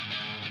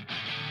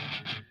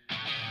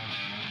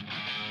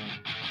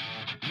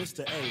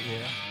Mr. A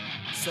here,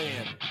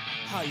 saying,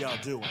 how y'all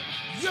doing?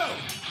 Yo!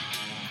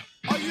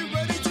 Are you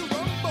ready to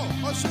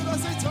rumble? Or should I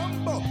say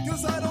tumble?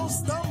 Cause I don't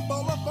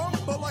stumble or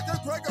fumble like a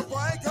Gregor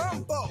Brian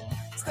Gumbo.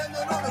 Standing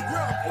on the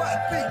ground,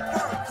 flat feet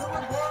firm,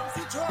 killing worms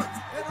and germs,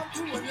 and I'm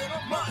doing it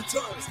on my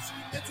terms.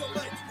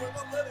 Intellect with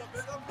a little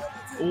bit of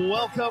militant.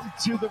 Welcome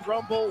to the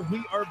Rumble.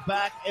 We are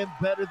back and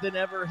better than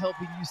ever,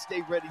 helping you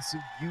stay ready so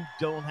you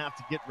don't have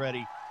to get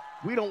ready.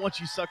 We don't want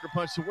you sucker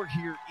punch, so we're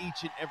here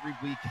each and every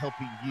week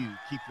helping you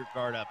keep your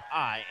guard up.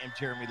 I am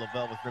Jeremy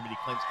Lavelle with Remedy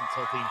Claims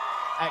Consulting,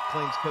 at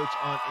Claims Coach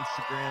on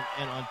Instagram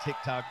and on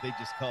TikTok. They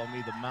just call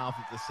me the mouth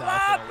of the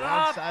South. And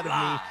alongside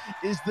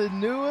of me is the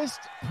newest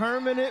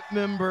permanent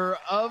member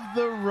of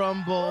the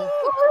Rumble,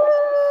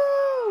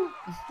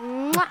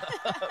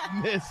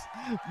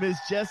 Miss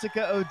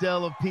Jessica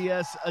Odell of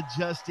PS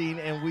Adjusting,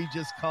 and we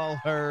just call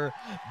her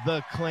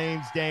the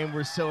Claims Dame.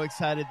 We're so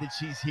excited that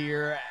she's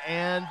here.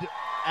 And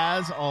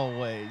as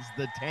always,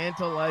 the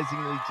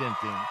tantalizingly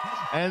tempting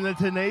and the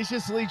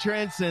tenaciously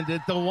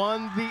transcendent, the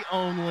one, the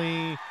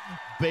only,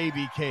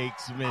 Baby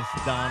Cakes, Miss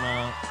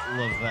Donna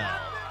Lavelle.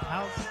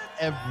 How's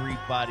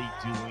everybody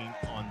doing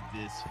on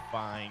this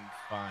fine,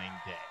 fine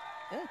day?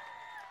 Good.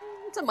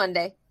 It's a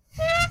Monday.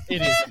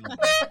 It is.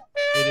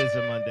 It is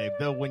a Monday.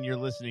 Though when you're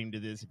listening to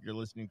this, if you're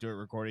listening to it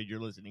recorded,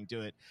 you're listening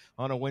to it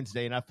on a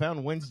Wednesday. And I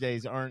found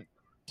Wednesdays aren't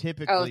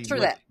typically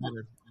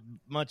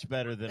much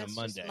better than That's a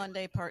Monday. Just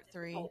Monday part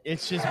 3.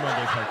 It's just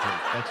Monday part 3.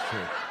 That's true.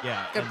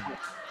 Yeah.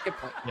 Good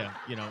point. Yeah,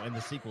 you know, and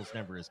the sequel's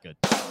never as good.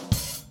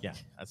 Yeah,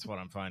 that's what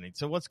I'm finding.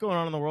 So what's going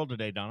on in the world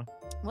today, Donna?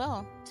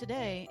 Well,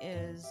 today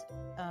is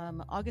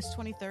August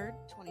 23rd,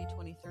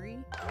 2023,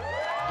 and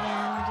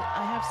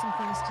I have some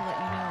things to let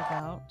you know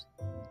about.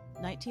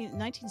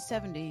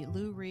 1970,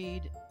 Lou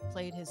Reed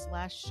played his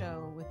last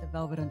show with the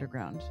Velvet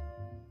Underground.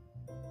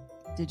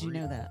 Did you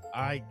know that?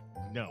 I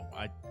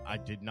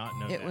did not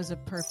know that. It was a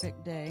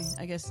perfect day.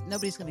 I guess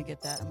nobody's going to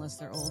get that unless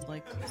they're old.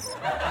 Like,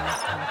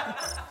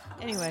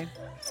 anyway,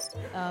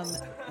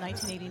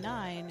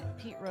 1989,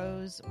 Pete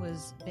Rose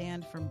was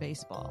banned from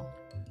baseball.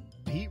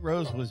 Pete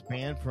Rose was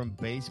banned from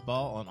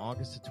baseball on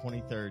August the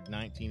 23rd,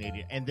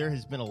 1980. And there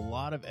has been a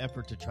lot of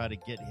effort to try to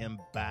get him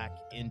back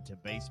into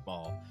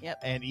baseball. Yep.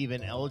 And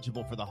even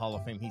eligible for the Hall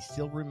of Fame. He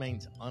still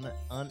remains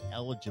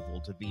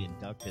uneligible to be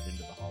inducted into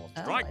the Hall of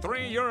Fame. Strike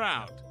 3, you're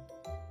out.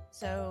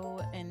 So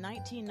in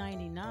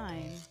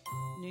 1999,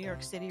 New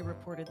York City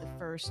reported the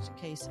first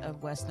case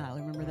of West Nile.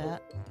 Remember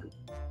that?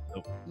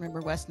 Nope.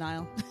 Remember West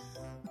Nile?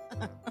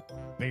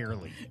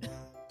 Barely.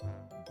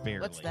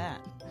 What's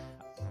that?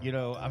 You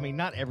know, I mean,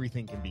 not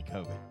everything can be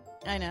COVID.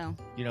 I know.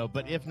 You know,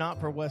 but if not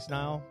for West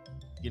Nile,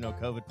 you know,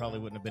 COVID probably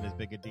wouldn't have been as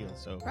big a deal.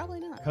 So probably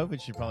not.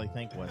 COVID should probably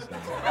thank West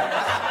Nile.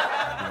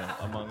 You know,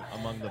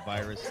 among the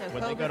virus. So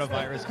when they go to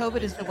virus,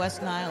 COVID is the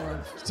West Nile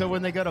of. So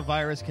when they go to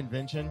virus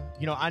convention,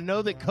 you know, I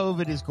know that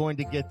COVID is going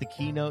to get the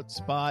keynote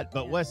spot,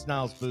 but West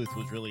Nile's booth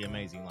was really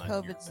amazing last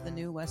year. COVID's the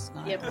new West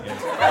Nile. Yep.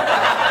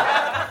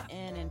 Yeah.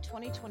 And in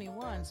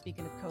 2021,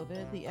 speaking of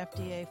COVID, the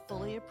FDA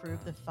fully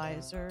approved the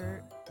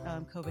Pfizer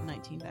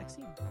COVID-19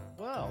 vaccine.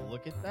 Well,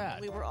 look at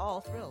that. We were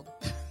all thrilled.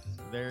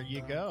 There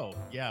you go.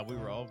 Yeah, we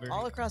were all very...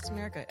 All across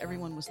America,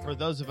 everyone was thrilled. For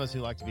those of us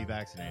who like to be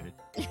vaccinated.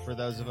 For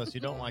those of us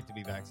who don't like to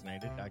be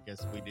vaccinated, I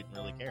guess we didn't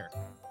really care.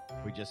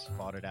 We just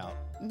fought it out.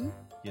 Mm-hmm.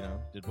 You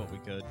know, did what we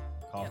could,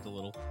 coughed a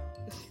little.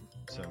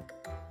 So...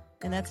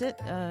 And that's it.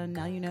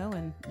 Now you know,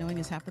 and knowing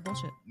is half the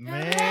bullshit.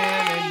 Man,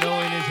 and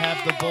knowing is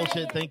half the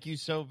bullshit. Thank you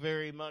so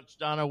very much,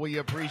 Donna. We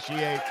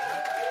appreciate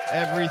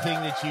everything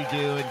that you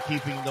do and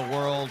keeping the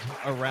world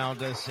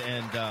around us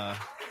and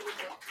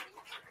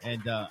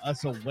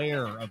us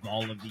aware of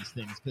all of these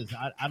things, because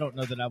I don't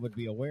know that I would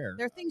be aware.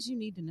 There are things you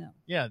need to know.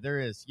 Yeah,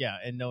 there is. Yeah,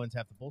 and knowing's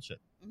half the bullshit.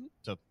 Mm-hmm.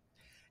 So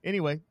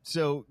anyway,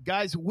 so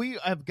guys, we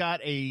have got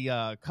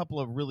a couple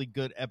of really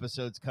good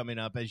episodes coming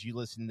up as you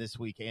listen this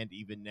week and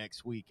even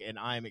next week, and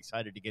I'm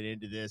excited to get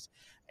into this.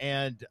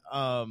 And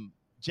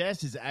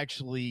Jess is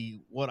actually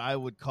what I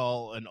would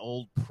call an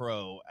old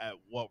pro at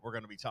what we're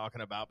going to be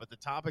talking about, but the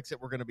topics that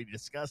we're going to be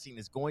discussing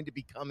is going to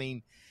be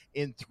coming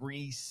in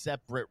 3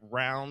 separate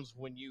rounds.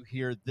 When you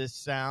hear this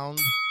sound,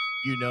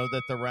 you know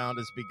that the round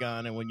has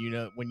begun, and when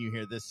you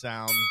hear this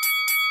sound,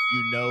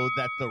 you know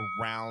that the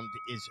round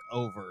is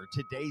over.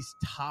 Today's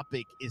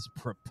topic is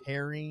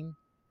preparing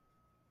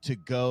to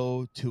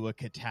go to a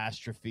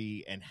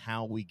catastrophe and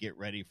how we get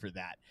ready for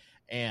that.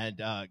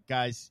 And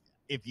guys,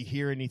 if you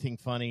hear anything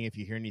funny, if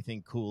you hear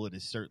anything cool, it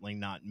is certainly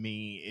not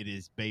me. It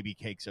is Baby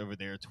Cakes over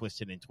there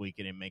twisting and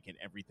tweaking and making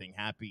everything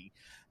happy.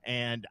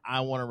 And I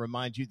want to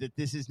remind you that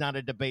this is not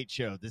a debate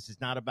show. This is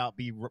not about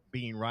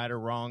being right or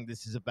wrong.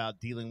 This is about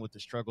dealing with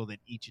the struggle that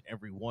each and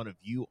every one of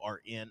you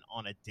are in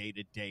on a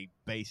day-to-day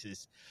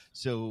basis.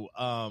 So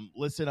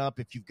listen up.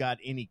 If you've got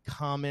any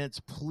comments,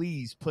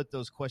 please put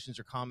those questions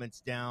or comments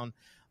down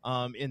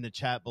in the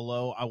chat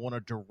below. I want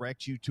to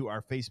direct you to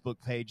our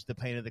Facebook page, The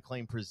Pain of the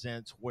Claim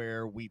Presents,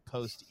 where we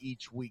post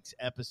each week's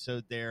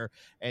episode there,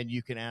 and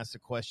you can ask the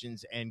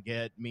questions and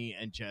get me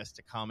and Jess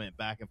to comment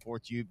back and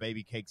forth to you,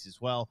 Baby Cakes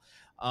as well.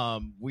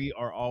 We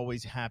are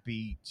always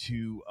happy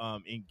to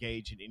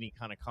engage in any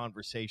kind of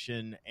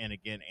conversation and,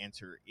 again,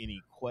 answer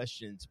any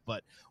questions.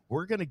 But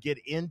we're going to get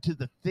into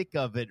the thick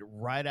of it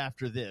right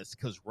after this,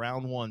 because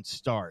round one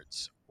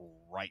starts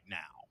right now.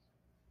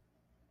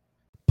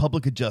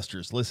 Public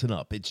adjusters, listen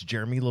up. It's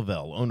Jeremy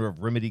Lavelle, owner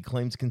of Remedy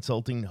Claims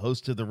Consulting,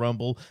 host of The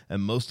Rumble,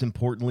 and most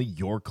importantly,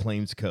 your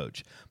claims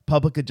coach.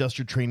 Public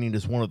adjuster training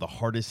is one of the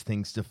hardest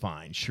things to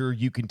find. Sure,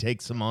 you can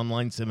take some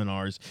online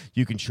seminars,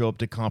 you can show up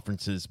to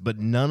conferences, but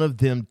none of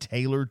them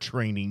tailor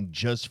training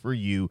just for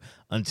you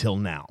until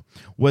now.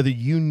 Whether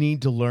you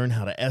need to learn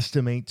how to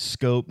estimate,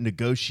 scope,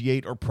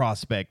 negotiate, or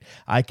prospect,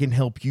 I can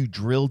help you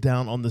drill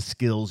down on the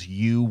skills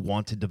you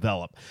want to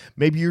develop.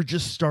 Maybe you're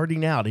just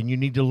starting out and you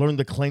need to learn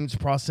the claims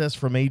process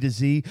from A to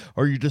Z,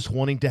 or you're just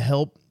wanting to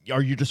help.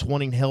 Are you just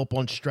wanting help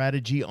on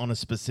strategy on a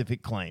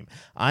specific claim?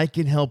 I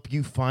can help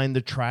you find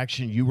the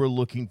traction you were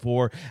looking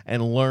for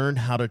and learn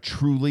how to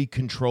truly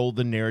control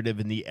the narrative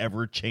in the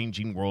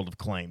ever-changing world of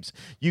claims.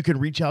 You can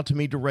reach out to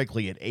me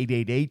directly at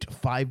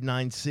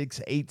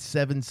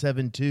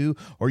 888-596-8772,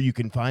 or you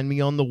can find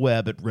me on the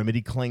web at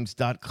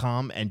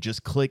remedyclaims.com and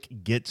just click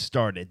Get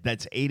Started.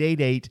 That's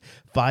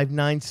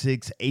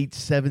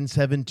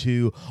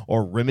 888-596-8772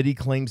 or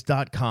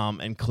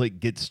remedyclaims.com and click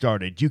Get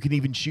Started. You can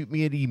even shoot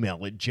me an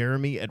email at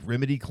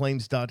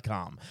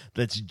jeremy@remedyclaims.com.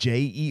 That's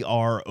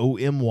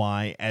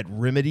JEROMY at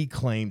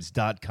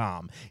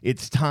remedyclaims.com.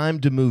 It's time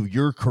to move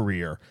your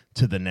career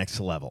to the next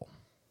level.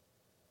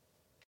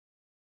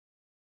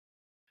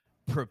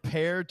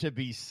 Prepare to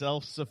be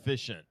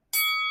self-sufficient.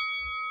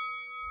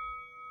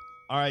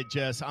 All right,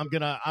 Jess, I'm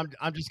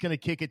just gonna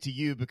kick it to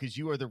you because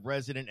you are the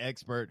resident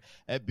expert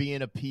at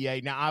being a PA.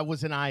 Now, I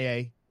was an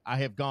IA. I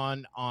have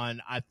gone on,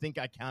 I think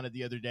I counted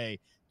the other day,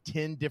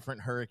 10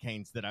 different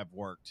hurricanes that I've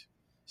worked.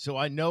 So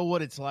I know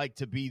what it's like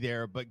to be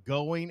there, but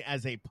going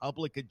as a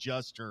public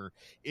adjuster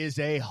is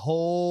a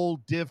whole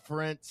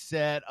different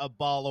set of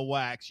ball of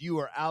wax. You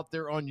are out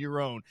there on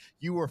your own.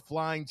 You are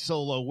flying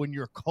solo. When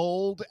you're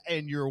cold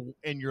and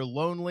you're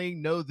lonely,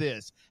 know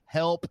this: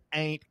 help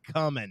ain't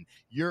coming.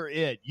 You're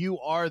it. You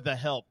are the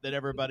help that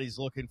everybody's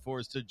looking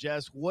for. So,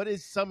 Jess, what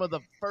is some of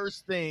the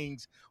first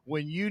things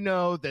when you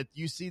know that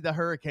you see the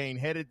hurricane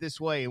headed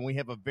this way, and we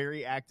have a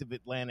very active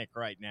Atlantic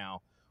right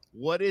now?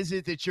 What is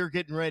it that you're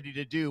getting ready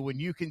to do when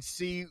you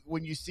see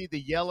the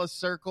yellow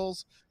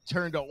circles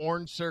turn to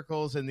orange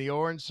circles and the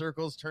orange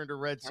circles turn to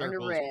red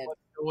circles? What's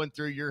going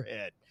through your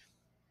head?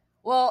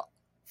 Well,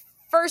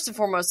 first and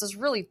foremost, there's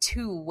really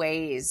two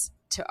ways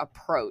to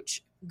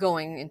approach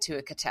going into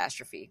a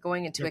catastrophe,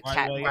 going into a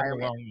cat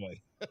environment.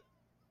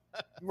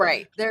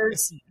 Right.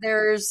 There's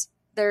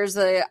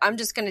a I'm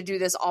just going to do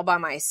this all by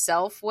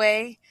myself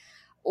way,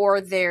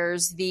 or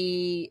there's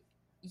the,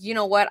 you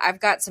know what, I've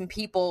got some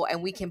people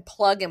and we can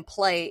plug and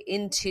play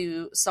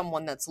into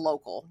someone that's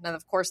local. Now,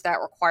 of course, that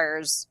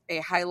requires a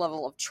high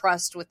level of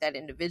trust with that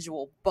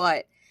individual,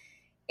 but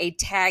a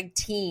tag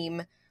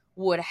team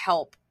would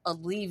help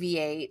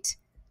alleviate,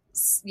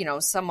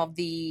 some of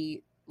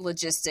the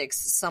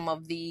logistics, some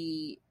of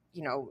the,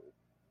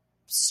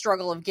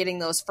 struggle of getting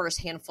those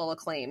first handful of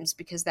claims,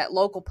 because that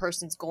local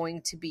person's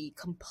going to be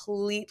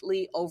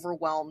completely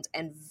overwhelmed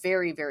and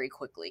very, very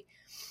quickly.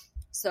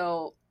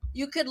 So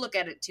you could look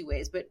at it two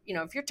ways, but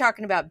if you're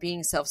talking about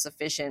being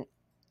self-sufficient,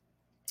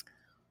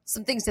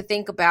 some things to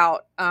think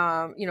about,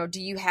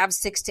 do you have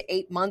 6 to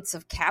 8 months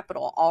of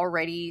capital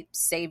already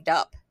saved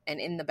up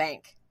and in the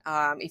bank?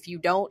 If you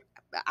don't,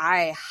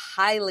 I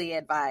highly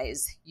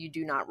advise you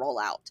do not roll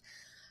out.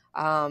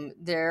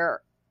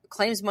 Their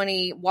claims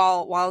money,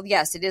 while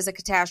yes, it is a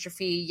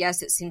catastrophe.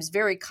 Yes, it seems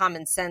very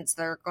common sense.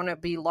 There are going to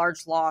be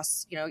large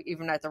loss,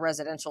 even at the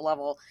residential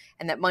level,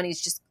 and that money's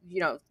just,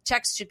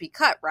 checks should be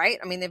cut, right?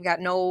 I mean, they've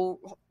got no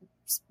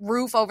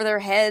roof over their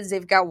heads.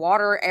 They've got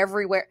water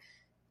everywhere.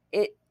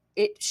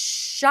 It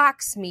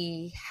shocks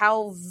me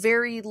how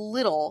very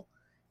little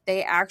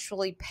they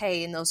actually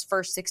pay in those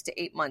first 6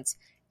 to 8 months.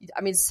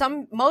 I mean,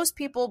 most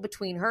people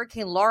between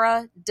Hurricane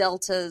Laura,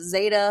 Delta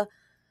Zeta,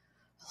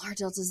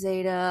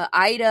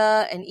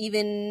 Ida, and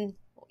even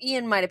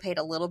Ian might have paid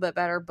a little bit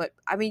better, but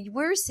I mean,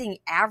 we're seeing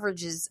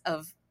averages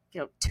of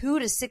 $2,000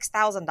 to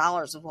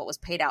 $6,000 of what was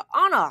paid out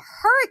on a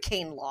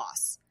hurricane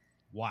loss.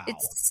 Wow,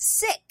 it's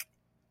sick,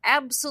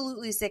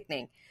 absolutely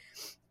sickening.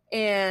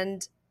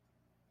 And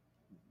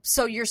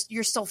so you're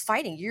still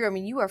fighting.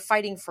 You are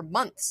fighting for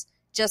months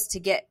just to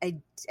get a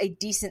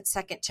decent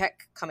second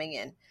check coming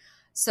in.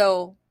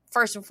 So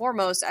first and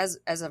foremost,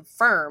 as a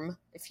firm,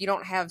 if you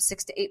don't have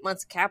 6 to 8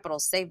 months of capital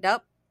saved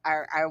up,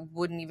 I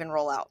wouldn't even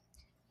roll out.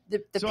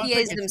 The so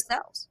PAs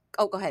themselves.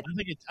 Oh, go ahead.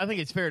 I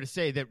think it's fair to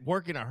say that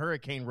working a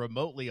hurricane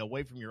remotely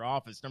away from your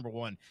office, number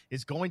one,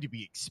 is going to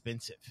be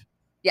expensive.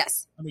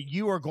 Yes. I mean,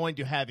 you are going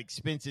to have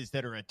expenses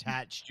that are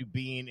attached to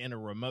being in a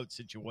remote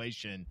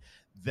situation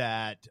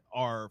that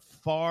are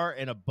far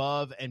and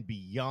above and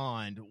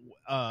beyond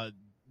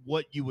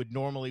what you would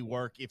normally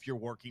work if you're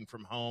working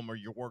from home or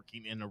you're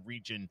working in a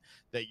region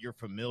that you're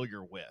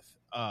familiar with.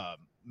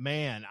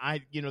 Man,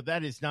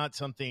 that is not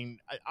something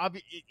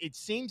it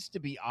seems to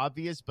be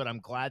obvious, but I'm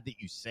glad that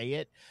you say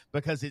it,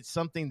 because it's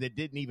something that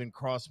didn't even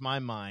cross my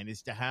mind,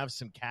 is to have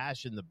some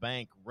cash in the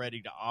bank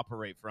ready to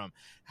operate from.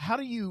 How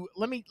do you,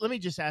 let me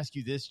just ask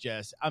you this,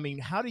 Jess. I mean,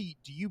 how do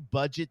you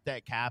budget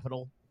that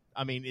capital?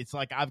 I mean, it's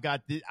like I've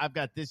got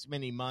this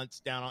many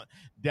months down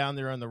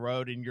there on the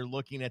road, and you're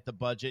looking at the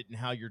budget and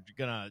how you're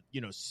gonna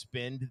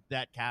spend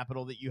that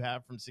capital that you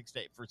have from 6 to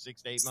 8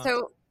 months.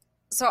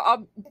 So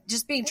I'll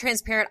just being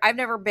transparent. I've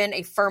never been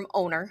a firm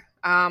owner.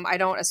 I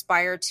don't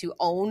aspire to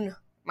own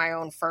my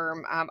own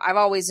firm. I've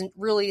always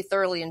really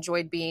thoroughly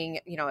enjoyed being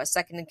a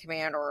second in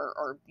command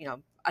or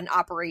an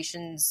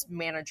operations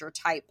manager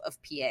type of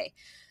PA,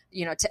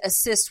 to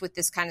assist with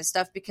this kind of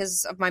stuff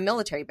because of my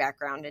military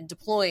background and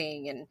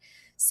deploying and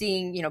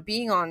seeing,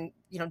 being on,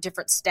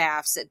 different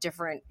staffs at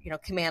different,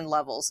 command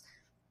levels.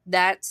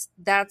 That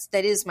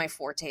is my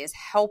forte, is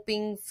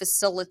helping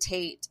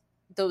facilitate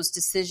those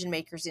decision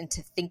makers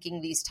into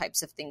thinking these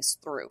types of things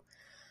through.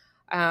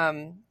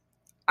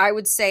 I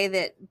would say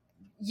that,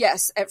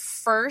 yes, at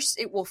first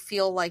it will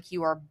feel like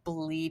you are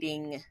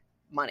bleeding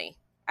money.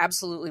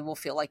 Absolutely will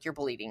feel like you're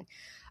bleeding.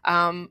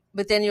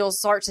 But then you'll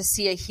start to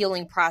see a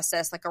healing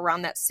process like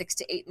around that 6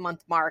 to 8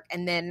 month mark.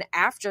 And then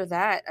after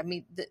that, I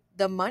mean,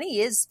 the money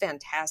is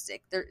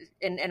fantastic there.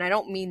 And I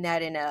don't mean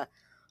that in a,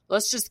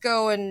 let's just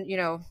go and,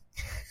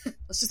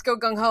 let's just go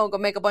gung ho, go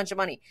make a bunch of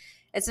money.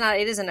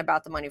 It isn't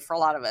about the money for a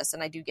lot of us.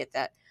 And I do get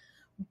that,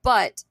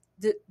 but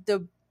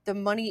the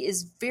money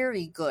is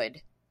very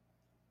good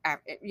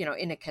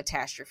in a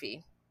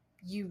catastrophe.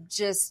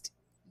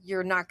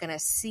 You're not going to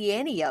see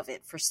any of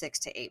it for 6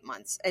 to 8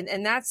 months.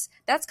 And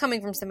that's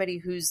coming from somebody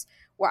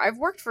where I've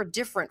worked for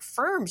different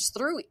firms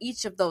through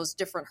each of those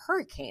different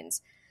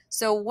hurricanes.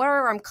 So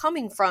where I'm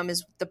coming from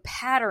is the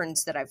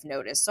patterns that I've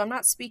noticed. So I'm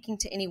not speaking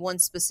to any one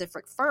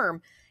specific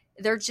firm.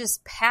 They're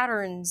just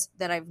patterns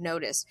that I've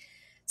noticed.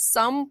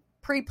 Some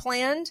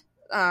pre-planned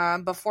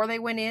before they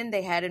went in,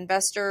 they had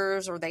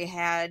investors or they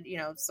had,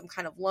 some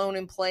kind of loan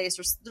in place,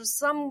 or there's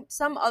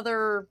some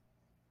other,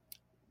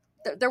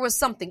 there was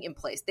something in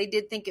place. They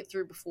did think it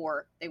through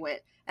before they went.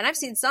 And I've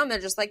seen some that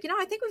are just like,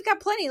 I think we've got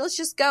plenty. Let's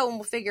just go and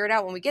we'll figure it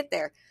out when we get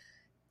there.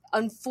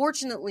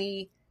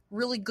 Unfortunately,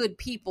 really good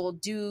people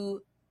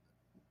do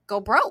go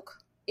broke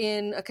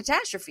in a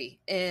catastrophe.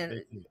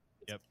 And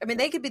yep. I mean,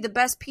 they could be the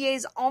best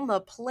PAs on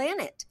the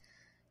planet.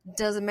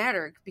 Doesn't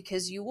matter,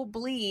 because you will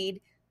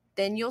bleed,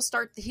 then you'll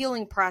start the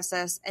healing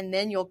process, and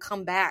then you'll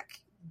come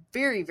back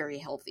very, very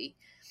healthy,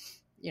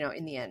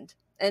 in the end.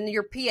 And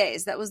your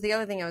PAs, that was the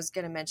other thing I was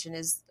going to mention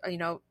is,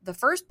 the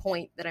first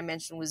point that I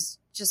mentioned was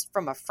just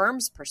from a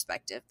firm's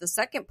perspective. The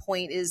second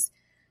point is,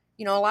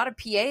 a lot of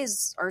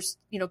PAs are,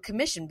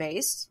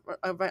 commission-based.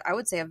 I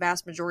would say a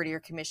vast majority are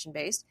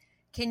commission-based.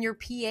 Can your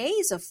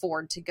PAs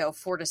afford to go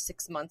 4 to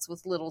 6 months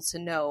with little to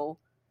no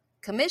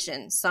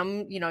commission?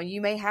 Some,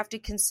 you may have to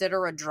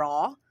consider a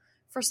draw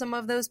for some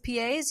of those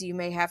PAs. You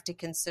may have to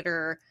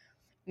consider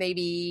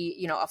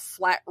maybe, a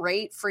flat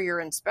rate for your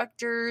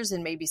inspectors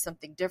and maybe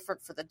something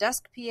different for the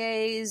desk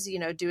PAs,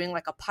 doing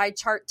like a pie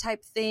chart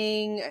type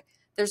thing.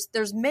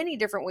 There's many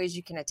different ways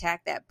you can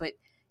attack that, but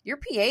your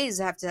PAs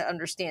have to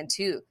understand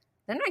too,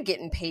 they're not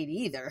getting paid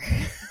either.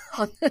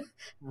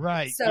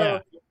 Right. So yeah.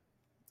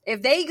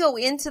 If they go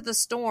into the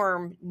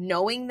storm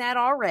knowing that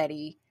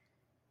already,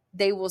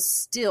 they will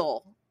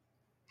still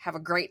have a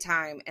great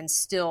time and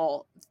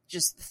still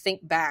just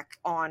think back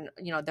on,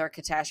 their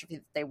catastrophe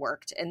that they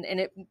worked. And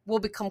it will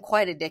become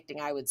quite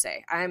addicting, I would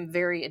say. I am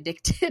very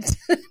addicted,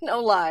 no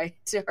lie,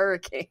 to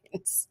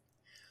hurricanes.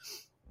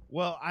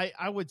 Well,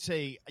 I would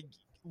say,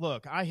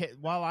 look,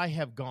 while I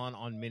have gone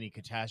on many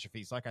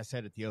catastrophes, like I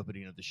said at the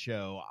opening of the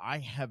show, I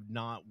have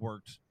not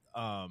worked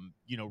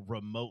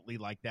remotely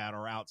like that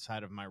or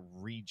outside of my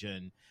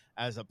region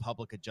as a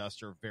public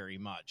adjuster very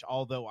much.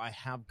 Although I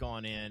have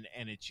gone in,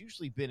 and it's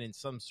usually been in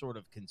some sort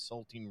of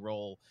consulting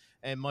role.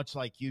 And much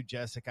like you,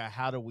 Jessica,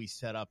 how do we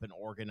set up and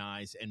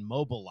organize and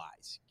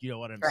mobilize? You know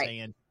what I'm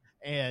saying?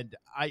 And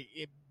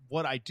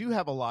what I do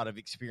have a lot of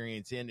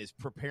experience in is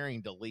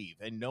preparing to leave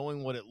and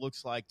knowing what it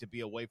looks like to be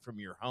away from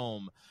your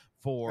home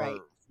for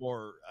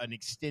an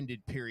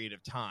extended period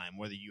of time,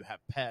 whether you have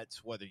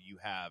pets, whether you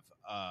have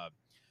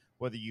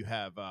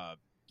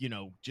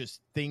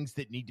just things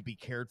that need to be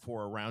cared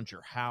for around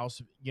your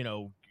house,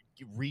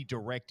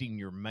 redirecting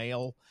your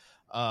mail,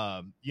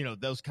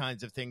 those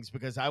kinds of things,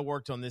 because I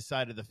worked on this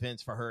side of the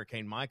fence for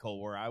Hurricane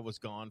Michael, where I was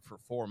gone for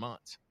 4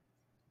 months.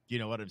 You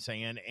know what I'm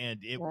saying? And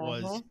it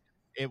was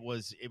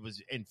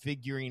and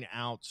figuring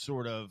out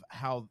sort of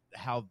how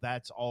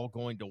that's all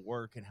going to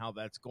work and how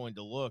that's going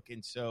to look.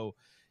 And so,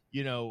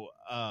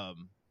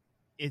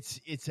 it's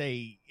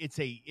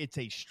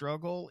a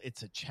struggle.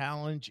 It's a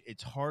challenge.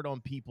 It's hard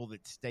on people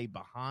that stay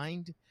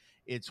behind.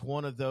 It's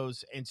one of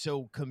those. And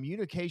so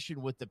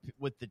communication with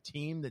the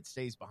team that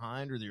stays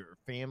behind, or your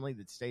family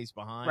that stays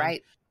behind,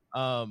 right,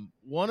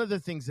 One of the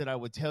things that I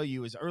would tell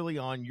you is early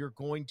on, you're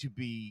going to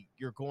be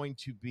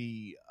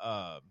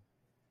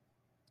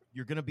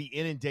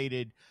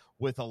inundated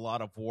with a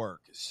lot of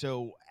work.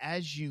 So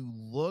as you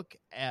look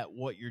at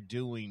what you're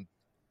doing,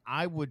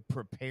 I would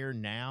prepare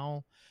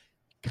now.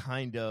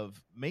 Kind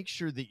of make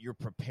sure that you're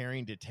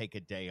preparing to take a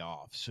day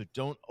off. So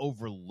don't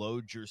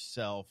overload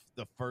yourself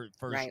the first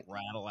Right.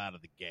 rattle out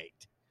of the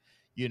gate.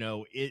 You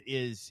know, it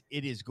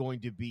is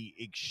going to be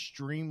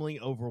extremely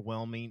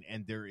overwhelming,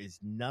 and there is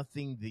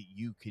nothing that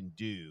you can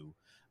do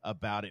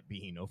about it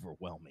being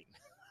overwhelming.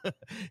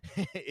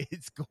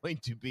 It's going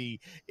to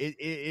be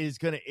it's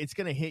going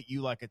to hit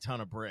you like a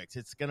ton of bricks.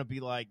 It's going to be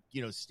like,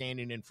 you know,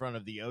 standing in front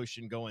of the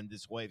ocean going,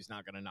 this wave's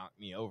not going to knock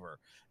me over,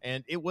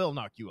 and it will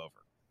knock you over.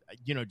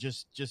 You know,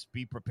 just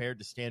be prepared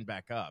to stand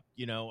back up,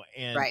 you know.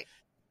 And Right.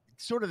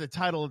 sort of the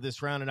title of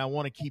this round, and I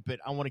want to keep it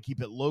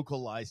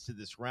localized to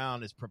this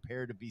round, is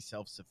prepare to be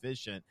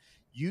self-sufficient.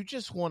 You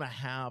just want to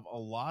have a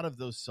lot of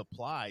those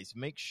supplies.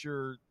 Make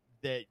sure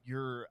that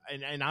you're,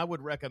 and I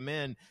would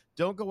recommend,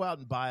 don't go out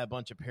and buy a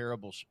bunch of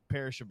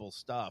perishable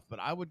stuff, but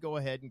I would go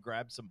ahead and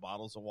grab some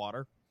bottles of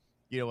water.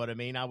 You know what I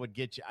mean? I would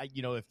get you,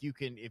 you know, if you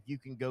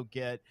can go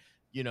get,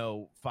 you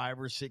know, 5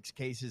 or 6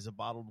 cases of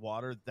bottled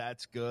water,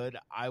 that's good.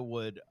 I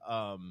would,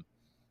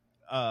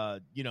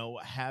 you know,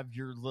 have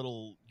your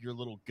little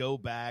go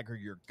bag or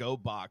your go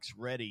box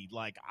ready.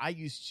 Like I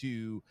used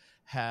to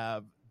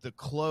have the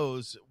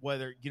clothes,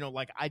 whether, you know,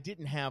 like I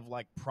didn't have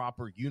like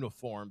proper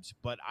uniforms,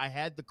 but I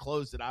had the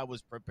clothes that I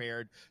was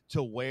prepared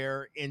to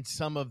wear in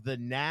some of the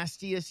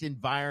nastiest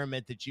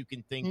environment that you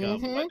can think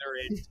of,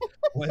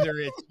 whether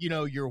it's, you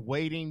know, your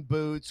wading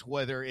boots,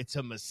 whether it's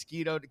a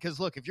mosquito, because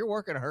look, if you're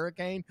working a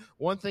hurricane,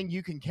 one thing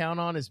you can count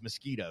on is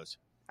mosquitoes.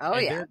 Oh,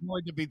 and yeah. They're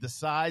going to be the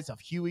size of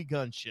Huey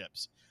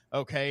gunships.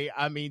 Okay,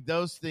 I mean,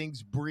 those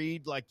things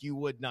breed like you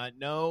would not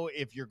know.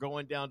 If you're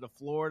going down to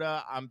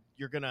Florida,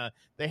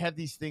 they have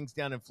these things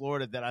down in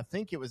Florida that I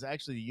think it was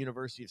actually the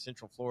University of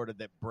Central Florida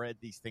that bred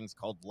these things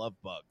called love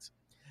bugs.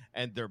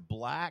 And they're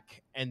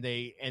black, and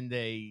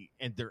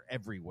they're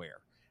everywhere.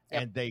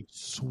 Yep. And they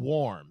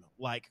swarm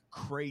like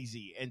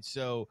crazy. And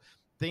so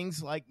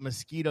things like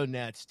mosquito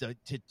nets to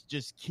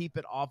just keep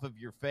it off of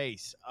your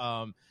face.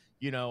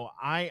 You know,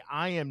 I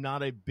am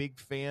not a big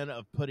fan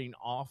of putting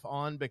off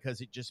on,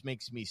 because it just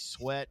makes me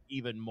sweat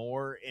even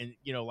more. And,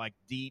 you know, like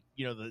DEET,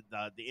 you know,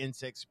 the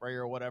insect spray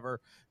or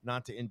whatever,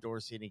 not to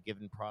endorse any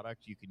given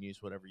product. You can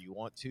use whatever you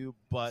want to,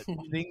 but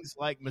things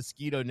like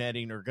mosquito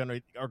netting are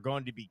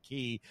going to be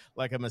key,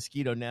 like a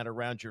mosquito net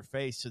around your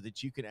face so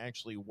that you can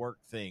actually work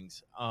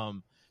things.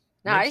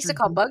 No, I used to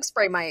call bug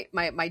spray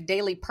my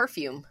daily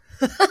perfume.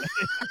 I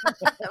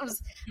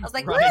was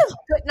like, right. Woo,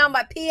 putting on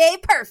my PA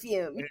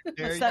perfume.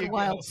 What's that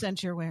wild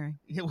scent you're wearing?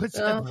 What's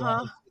that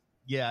wild?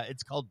 Yeah,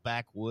 it's called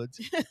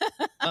backwoods.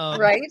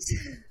 Right?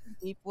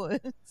 Deep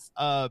woods.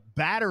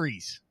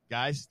 Batteries,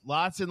 guys.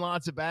 Lots and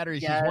lots of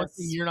batteries. Yes. One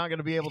thing you're not going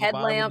to be able to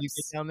buy when you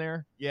get down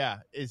there. Yeah,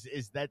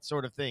 is that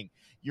sort of thing.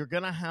 You're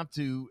going to have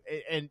to,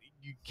 and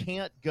you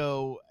can't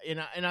go,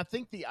 and I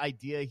think the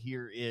idea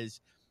here is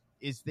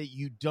that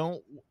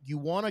you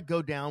want to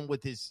go down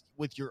with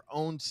your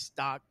own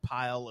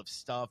stockpile of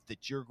stuff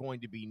that you're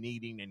going to be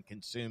needing and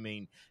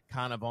consuming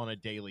kind of on a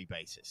daily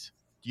basis.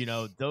 You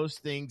know, those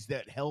things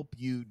that help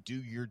you do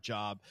your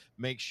job,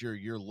 make sure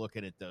you're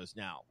looking at those.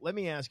 Now, let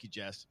me ask you,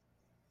 Jess,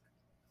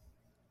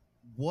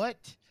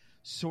 what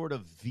sort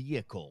of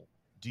vehicle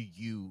do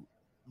you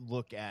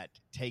look at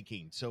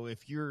taking? So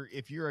if you're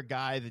a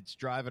guy that's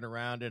driving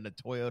around in a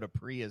Toyota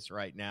Prius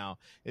right now,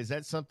 is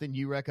that something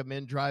you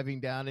recommend driving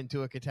down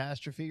into a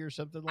catastrophe or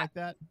something like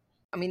that?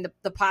 I mean,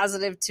 the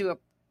positive to a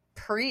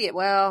Prius,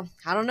 well,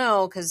 I don't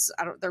know, because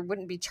there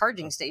wouldn't be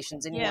charging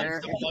stations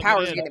anywhere. Yeah, the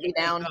power's going to be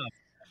down.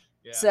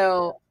 Yeah.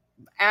 So,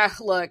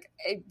 look,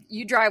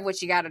 you drive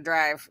what you got to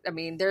drive. I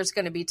mean, there's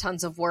going to be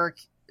tons of work.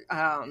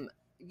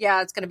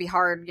 Yeah, it's going to be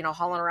hard, you know,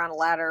 hauling around a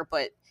ladder,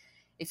 but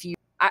if you,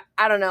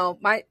 I don't know,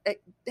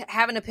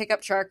 having a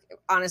pickup truck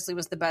honestly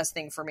was the best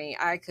thing for me.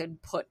 I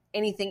could put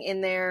anything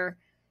in there.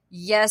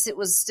 Yes, it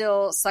was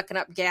still sucking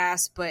up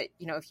gas, but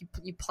you know, if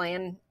you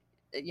plan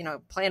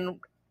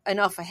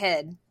enough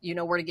ahead, you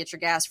know where to get your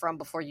gas from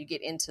before you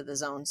get into the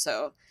zone.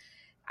 So,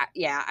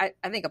 I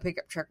think a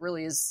pickup truck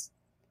really is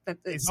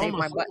it saved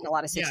my butt in a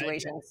lot of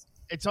situations.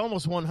 It's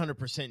almost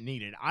 100%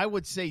 needed. I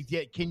would say,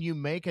 can you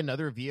make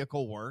another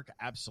vehicle work?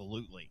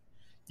 Absolutely.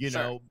 You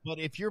know, but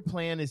if your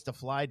plan is to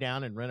fly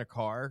down and rent a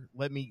car,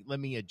 let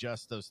me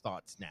adjust those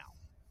thoughts now.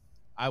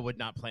 I would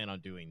not plan on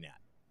doing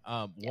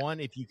that. One,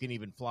 if you can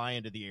even fly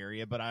into the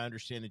area, but I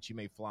understand that you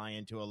may fly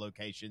into a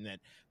location that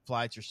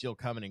flights are still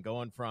coming and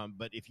going from.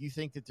 But if you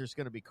think that there's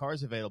going to be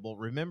cars available,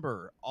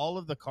 remember, all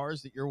of the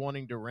cars that you're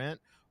wanting to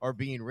rent are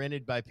being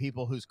rented by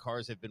people whose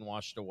cars have been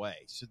washed away.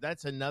 So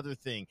that's another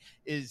thing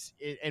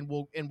and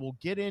we'll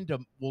get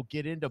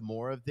into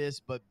more of this,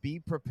 but be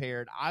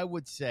prepared. I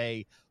would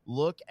say,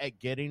 look at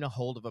getting a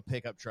hold of a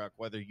pickup truck,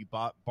 whether you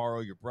borrow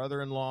your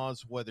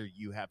brother-in-law's, whether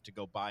you have to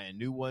go buy a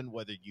new one,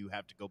 whether you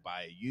have to go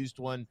buy a used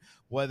one,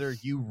 whether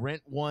you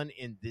rent one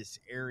in this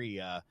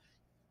area.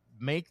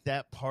 make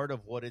that part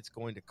of what it's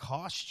going to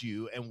cost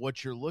you and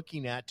what you're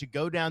looking at to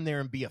go down there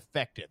and be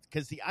effective.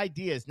 Because the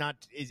idea is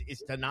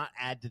to not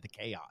add to the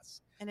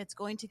chaos. And it's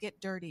going to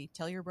get dirty.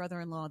 Tell your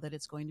brother-in-law that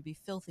it's going to be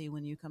filthy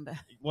when you come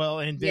back. Well,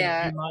 and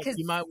then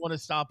you might want to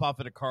stop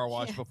off at a car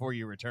wash before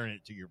you return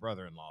it to your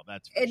brother-in-law.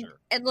 That's for sure.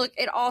 And look,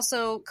 it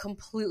also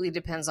completely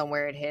depends on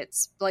where it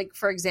hits. Like,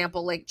 for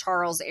example, Lake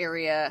Charles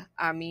area,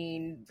 I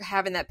mean,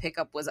 having that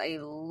pickup was a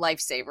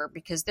lifesaver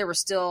because there was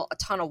still a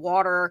ton of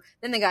water.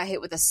 Then they got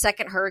hit with a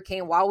second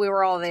hurricane while we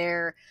were all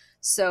there.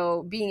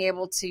 So being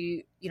able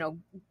to,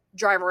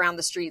 drive around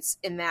the streets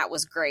in that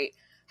was great.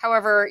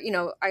 However,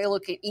 I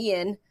look at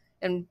Ian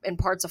in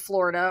parts of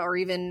Florida or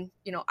even,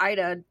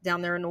 Ida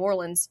down there in New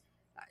Orleans.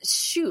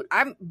 Shoot,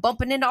 I'm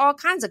bumping into all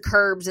kinds of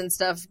curbs and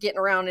stuff getting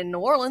around in New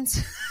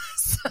Orleans.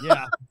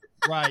 Yeah,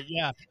 right,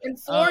 yeah. And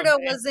Florida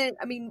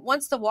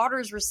once the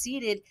waters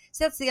receded,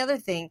 so that's the other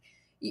thing.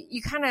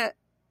 You kind of,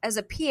 as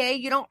a PA,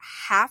 you don't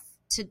have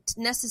to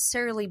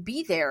necessarily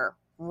be there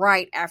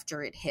right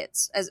after it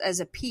hits as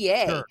a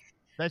PA. Sure.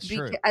 That's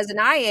true. As an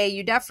IA,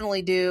 you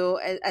definitely do.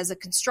 As a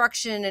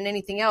construction and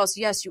anything else,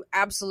 yes, you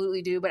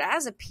absolutely do. But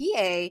as a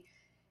PA,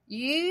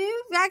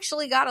 you've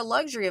actually got a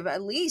luxury of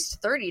at least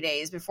 30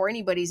 days before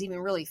anybody's even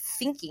really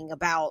thinking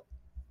about,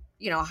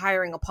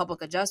 hiring a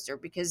public adjuster,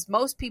 because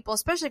most people,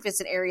 especially if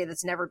it's an area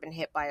that's never been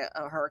hit by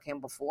a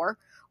hurricane before,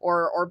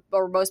 or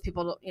most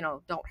people,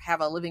 don't have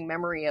a living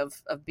memory of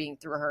being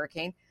through a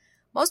hurricane.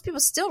 Most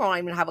people still don't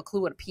even have a clue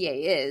what a PA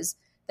is.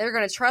 They're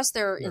going to trust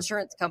their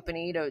insurance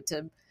company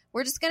to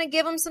we're just going to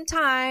give them some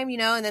time,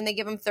 and then they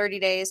give them 30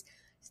 days,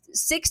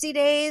 60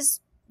 days.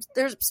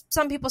 There's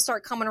some people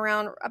start coming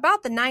around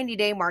about the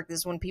 90-day mark. This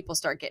is when people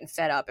start getting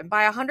fed up. And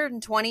by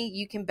 120,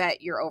 you can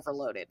bet you're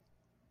overloaded.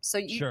 So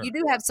you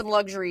do have some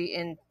luxury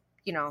in,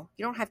 you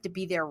don't have to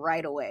be there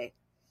right away.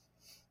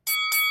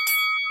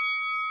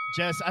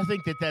 Jess, I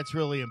think that's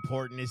really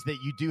important, is that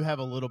you do have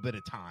a little bit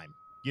of time.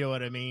 You know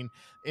what I mean?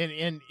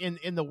 In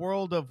the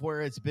world of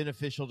where it's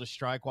beneficial to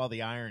strike while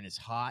the iron is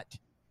hot.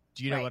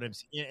 Do you know what I'm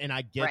saying? And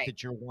I get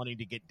that you're wanting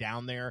to get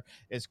down there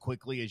as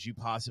quickly as you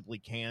possibly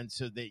can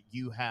so that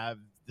you have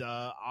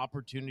the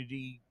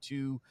opportunity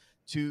to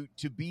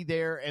be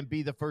there and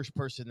be the first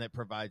person that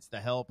provides the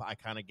help. I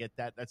kind of get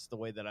that. That's the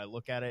way that I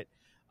look at it.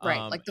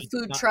 Right. Like the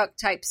food truck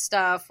type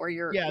stuff where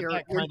you're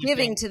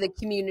giving to the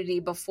community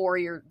before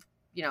you're,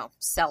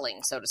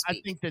 selling, so to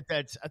speak. I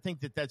think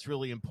that's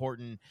really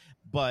important,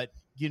 but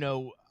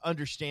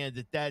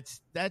understand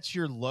that's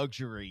your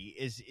luxury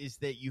is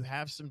that you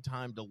have some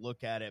time to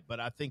look at it. But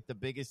I think the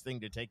biggest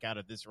thing to take out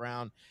of this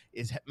round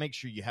is make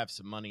sure you have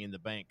some money in the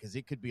bank, because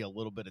it could be a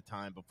little bit of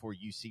time before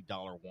you see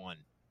 $1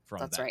 from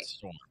that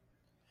storm.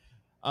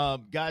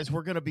 Guys,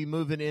 we're going to be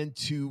moving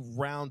into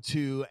round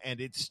 2, and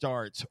it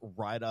starts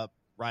right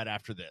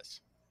after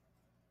this.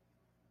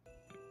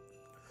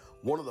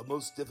 One of the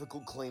most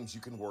difficult claims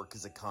you can work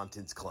is a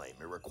contents claim.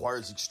 It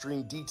requires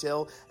extreme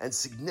detail and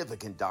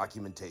significant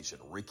documentation.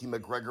 Ricky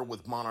McGregor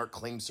with Monarch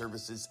Claim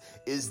Services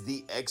is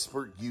the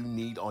expert you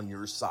need on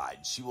your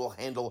side. She will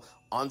handle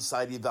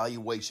on-site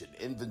evaluation,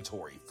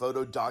 inventory,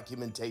 photo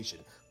documentation,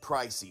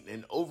 pricing,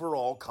 and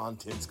overall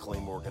contents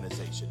claim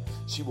organization.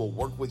 She will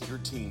work with your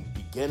team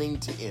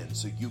beginning to end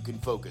so you can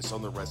focus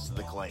on the rest of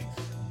the claim.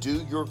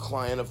 Do your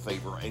client a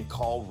favor and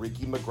call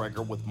Ricky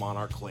McGregor with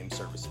Monarch Claim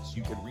Services.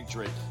 You can reach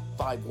her at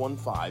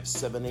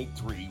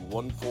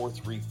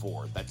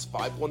 515-783-1434. That's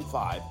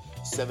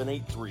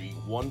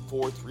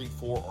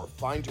 515-783-1434, or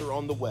find her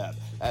on the web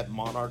at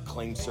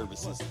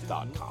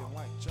monarchclaimservices.com.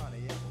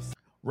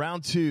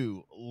 Round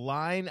 2,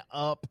 line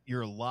up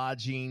your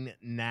lodging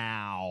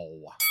now.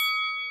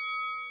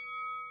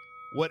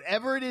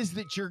 Whatever it is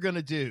that you're going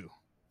to do,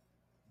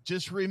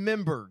 just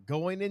remember,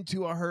 going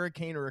into a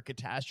hurricane or a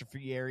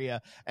catastrophe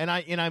area, and I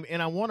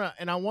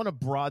want to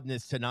broaden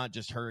this to not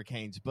just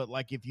hurricanes, but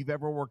like if you've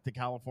ever worked the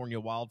California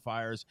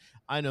wildfires,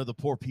 I know the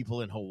poor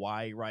people in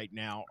Hawaii right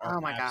now are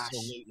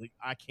absolutely,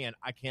 I can't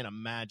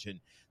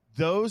imagine.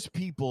 Those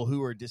people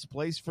who are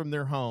displaced from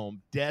their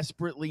home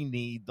desperately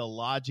need the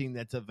lodging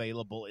that's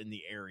available in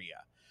the area.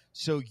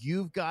 So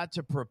you've got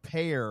to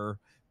prepare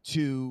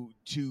to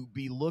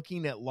be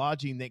looking at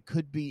lodging that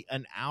could be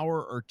an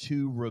hour or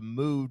two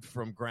removed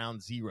from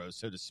ground zero,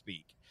 so to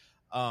speak.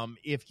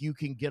 If you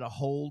can get a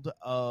hold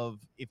of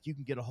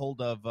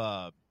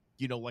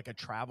like a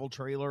travel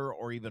trailer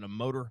or even a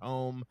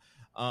motorhome,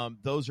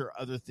 those are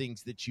other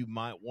things that you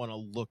might want to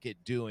look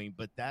at doing.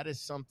 But that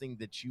is something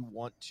that you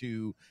want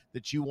to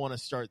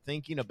start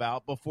thinking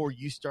about before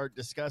you start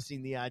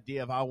discussing the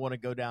idea of I want to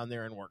go down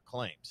there and work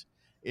claims.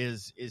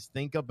 Is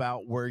think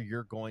about where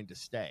you're going to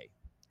stay.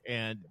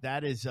 And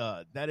that is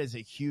a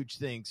huge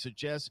thing. So,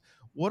 Jess,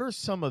 what are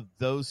some of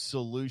those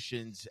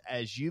solutions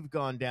as you've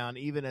gone down,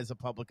 even as a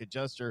public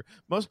adjuster?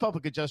 Most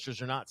public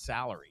adjusters are not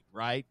salaried,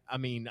 right? I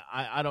mean,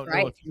 I don't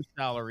know if you're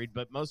salaried,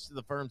 but most of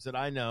the firms that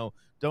I know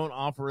don't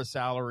offer a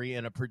salary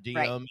and a per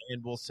diem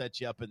and will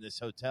set you up in this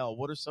hotel.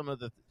 What are some of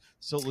the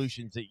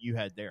solutions that you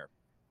had there?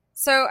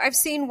 So I've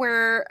seen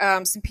where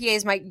some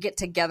PAs might get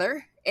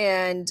together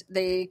and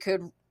they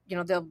could,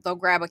 they'll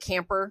grab a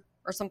camper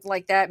or something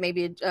like that.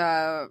 Maybe,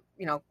 a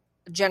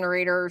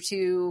generator or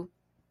two,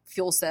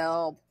 fuel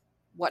cell,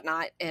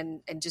 whatnot,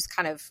 and just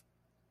kind of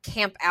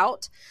camp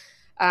out.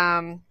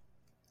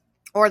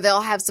 Or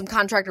they'll have some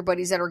contractor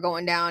buddies that are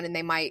going down and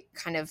they might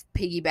kind of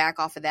piggyback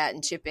off of that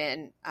and chip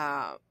in.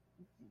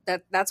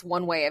 That's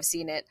one way I've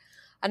seen it.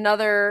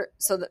 Another,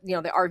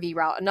 the RV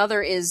route.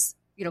 Another is,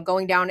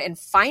 going down and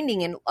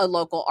finding a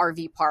local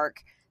RV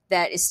park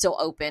that is still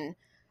open.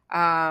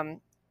 Probably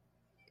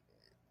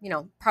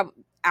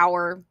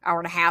hour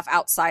and a half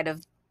outside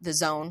of the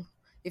zone,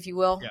 if you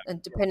will,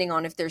 and depending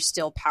on if there's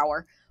still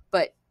power.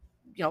 But,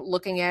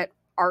 looking at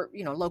our,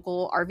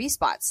 local RV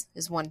spots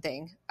is one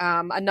thing.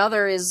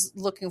 Another is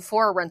looking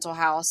for a rental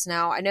house.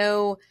 Now, I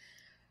know,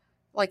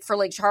 like for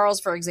Lake Charles,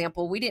 for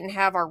example, we didn't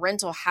have our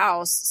rental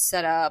house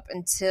set up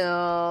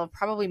until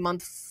probably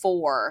month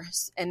 4.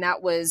 And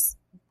that was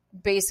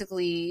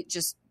basically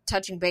just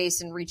touching base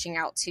and reaching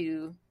out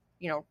to,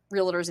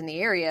 realtors in the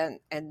area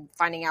and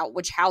finding out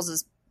which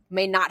houses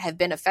may not have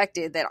been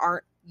affected that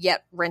aren't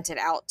yet rented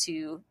out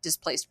to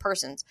displaced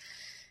persons.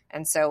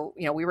 And so,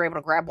 we were able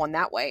to grab one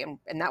that way.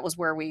 And that was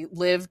where we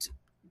lived,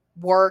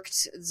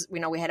 worked,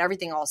 we had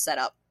everything all set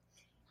up.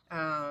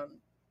 I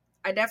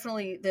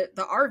definitely, the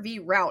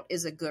RV route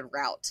is a good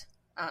route,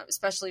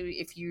 especially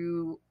if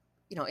you,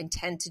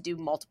 intend to do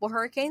multiple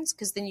hurricanes,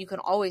 because then you can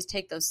always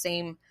take those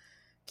same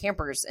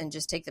campers and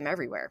just take them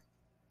everywhere.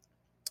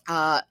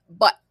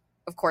 But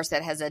of course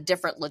that has a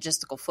different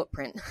logistical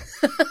footprint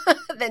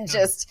than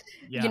just,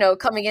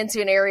 coming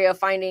into an area,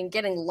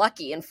 getting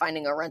lucky and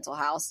finding a rental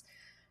house.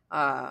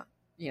 But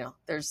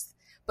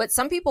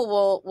some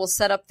people will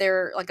set up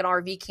their, like an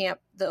RV camp.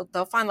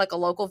 They'll find like a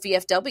local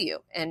VFW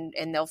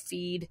and they'll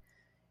feed,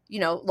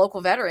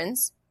 local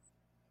veterans,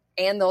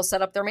 and they'll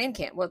set up their man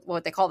camp,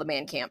 what they call the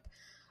man camp.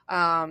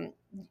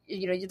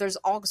 There's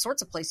all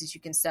sorts of places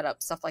you can set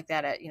up stuff like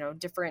that at,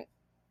 different,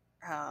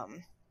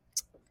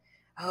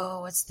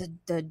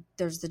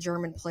 there's the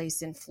German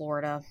place in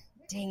Florida.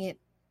 Dang it.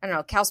 I don't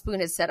know. Cal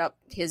Spoon had set up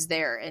his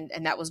there,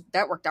 and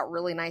that worked out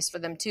really nice for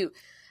them too.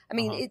 I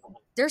mean,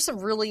 there's some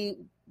really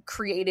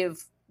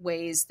creative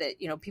ways that,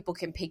 people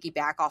can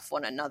piggyback off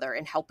one another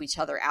and help each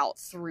other out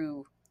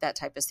through that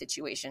type of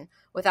situation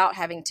without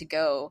having to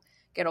go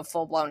get a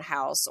full blown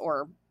house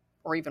or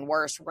even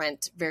worse,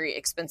 rent very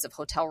expensive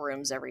hotel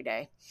rooms every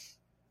day.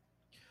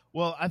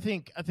 Well, I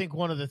think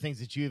one of the things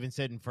that you even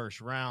said in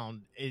first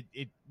round,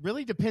 it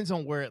really depends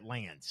on where it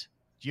lands.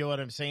 Do you know what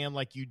I'm saying?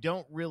 Like, you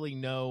don't really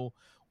know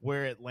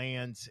where it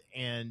lands,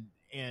 and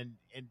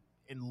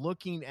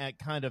looking at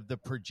kind of the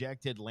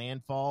projected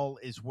landfall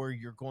is where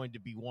you're going to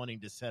be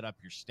wanting to set up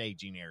your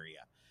staging area.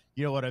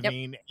 You know what I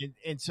mean?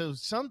 And so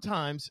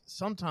sometimes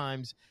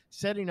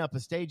setting up a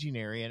staging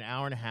area an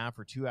hour and a half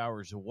or 2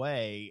 hours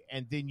away,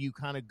 and then you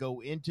kind of go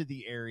into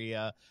the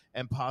area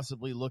and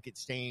possibly look at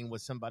staying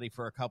with somebody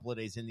for a couple of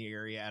days in the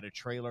area at a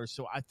trailer.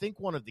 So I think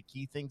one of the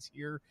key things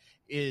here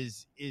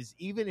is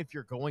even if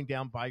you're going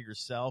down by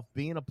yourself,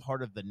 being a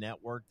part of the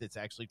network that's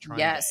actually trying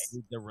to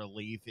aid the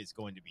relief is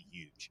going to be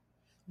huge.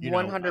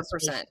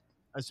 100%.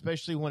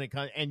 Especially when it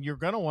comes, and you're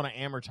going to want to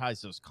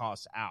amortize those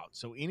costs out.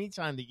 So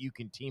anytime that you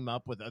can team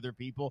up with other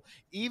people,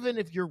 even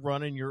if you're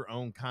running your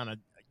own kind of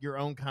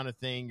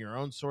thing, your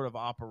own sort of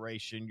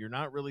operation, you're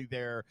not really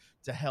there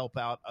to help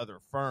out other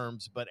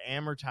firms, but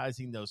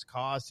amortizing those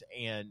costs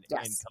and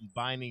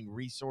combining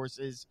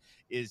resources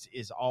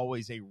is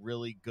always a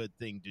really good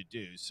thing to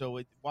do. So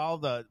while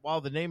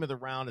the name of the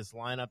round is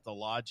line up the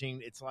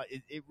lodging, it's like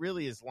it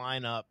really is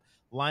line up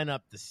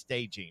the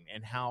staging,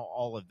 and how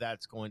all of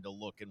that's going to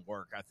look and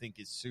work, I think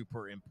is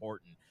super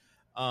important.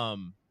 As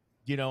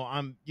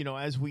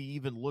we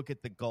even look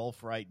at the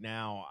Gulf right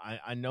now,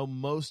 I know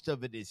most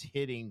of it is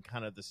hitting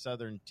kind of the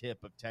southern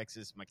tip of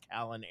Texas.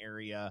 McAllen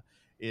area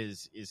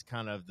is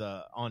kind of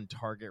the on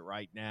target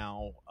right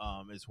now,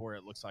 is where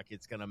it looks like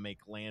it's going to make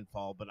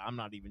landfall, but I'm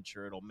not even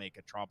sure it'll make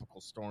a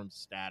tropical storm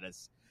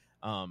status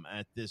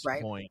at this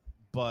point.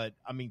 But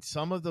I mean,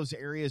 some of those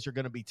areas are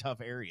going to be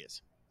tough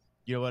areas.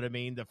 You know what I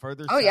mean? The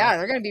further south,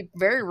 they're going to be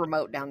very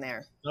remote down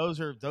there.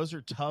 Those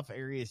are tough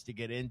areas to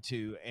get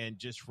into, and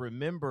just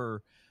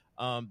remember,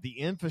 the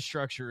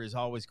infrastructure is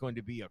always going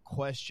to be a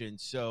question.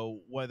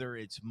 So whether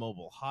it's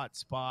mobile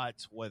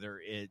hotspots,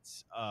 whether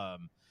it's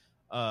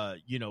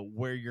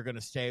where you're going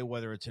to stay,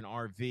 whether it's an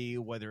RV,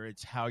 whether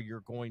it's how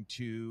you're going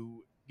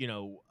to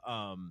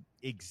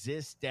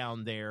exist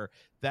down there,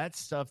 that's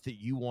stuff that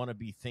you want to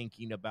be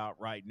thinking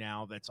about right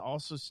now. That's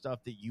also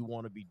stuff that you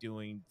want to be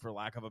doing, for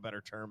lack of a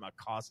better term, a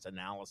cost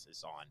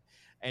analysis on.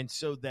 And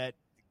so that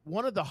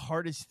one of the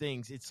hardest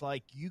things, it's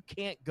like you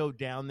can't go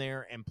down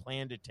there and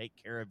plan to take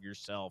care of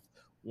yourself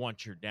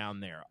once you're down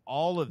there.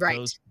 All of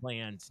those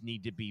plans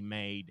need to be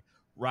made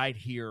right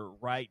here,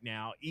 right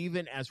now,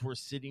 even as we're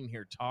sitting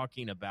here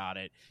talking about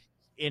it.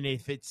 And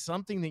if it's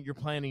something that you're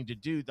planning to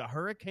do, the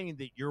hurricane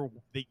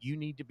that you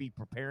need to be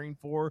preparing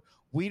for,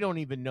 we don't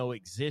even know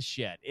exists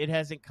yet. It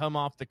hasn't come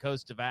off the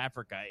coast of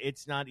Africa.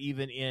 It's not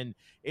even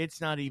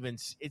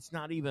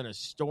a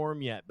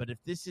storm yet. But if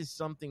this is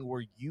something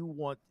where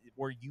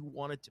where you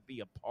want it to be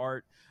a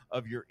part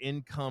of your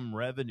income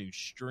revenue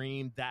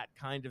stream, that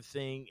kind of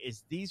thing,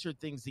 these are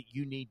things that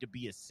you need to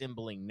be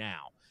assembling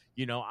now.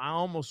 You know, I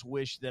almost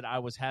wish that I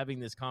was having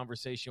this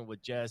conversation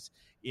with Jess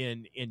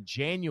in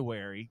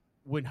January,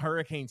 when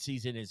hurricane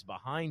season is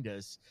behind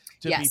us,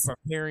 to be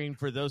preparing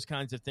for those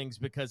kinds of things,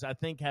 because I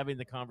think having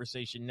the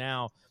conversation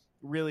now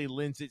really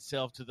lends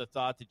itself to the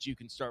thought that you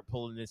can start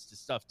pulling this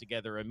stuff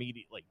together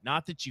immediately.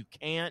 Not that you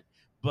can't,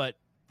 but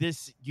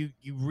this, you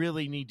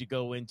really need to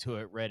go into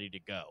it ready to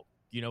go.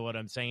 You know what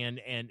I'm saying?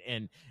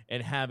 And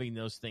having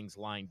those things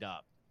lined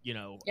up, you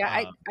know. Yeah.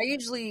 I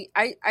usually,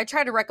 I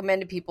try to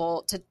recommend to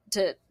people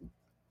to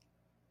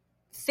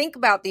think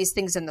about these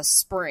things in the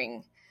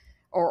spring,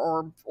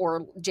 or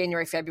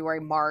January,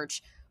 February,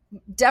 March.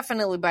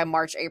 Definitely by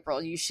March,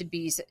 April, you should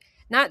be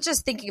not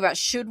just thinking about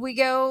should we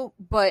go,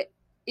 but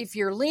if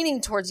you're leaning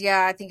towards,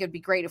 I think it'd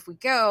be great if we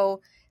go,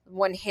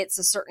 one hits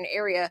a certain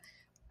area,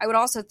 I would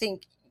also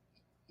think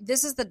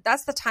that's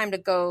the time to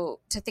go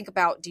to think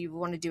about, do you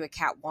want to do a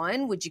Cat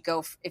 1? Would you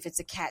go if it's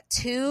a Cat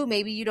 2?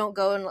 Maybe you don't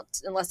go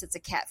unless it's a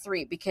Cat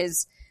 3,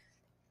 because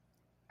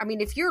I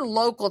mean, if you're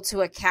local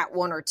to a Cat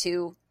 1 or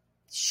 2,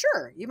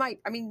 sure, you might,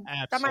 I mean,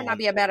 Absolutely. That might not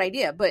be a bad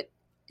idea, but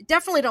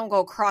definitely don't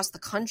go across the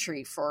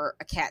country for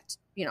a Cat,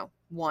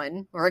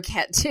 1 or a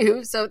Cat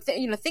 2. So,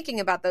 thinking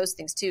about those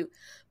things too.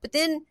 But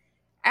then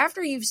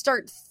after you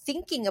start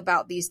thinking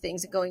about these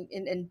things and going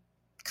and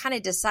kind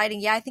of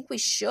deciding, I think we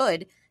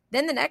should,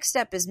 then the next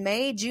step is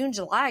May, June,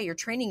 July, you're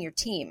training your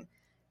team.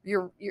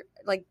 You're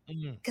like,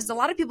 because a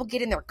lot of people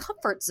get in their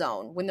comfort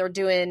zone when they're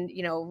doing,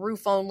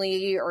 roof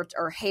only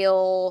or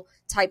hail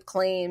type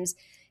claims.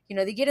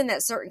 They get in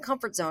that certain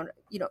comfort zone.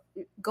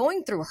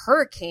 Going through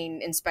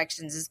hurricane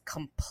inspections is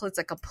it's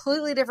a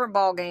completely different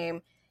ball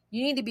game.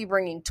 You need to be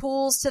bringing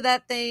tools to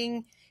that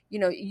thing.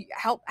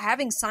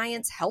 Having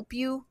science help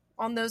you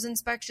on those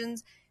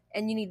inspections,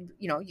 and you need,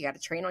 you got to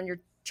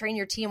train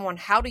your team on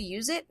how to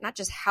use it, not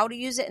just how to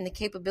use it and the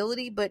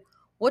capability, but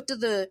what do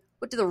the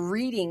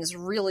readings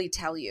really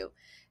tell you,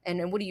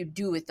 and what do you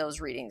do with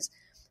those readings?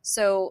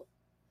 So,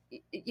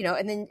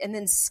 and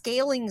then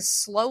scaling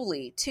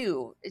slowly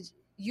too.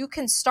 You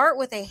can start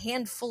with a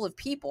handful of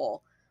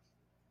people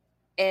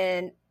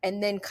and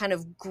then kind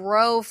of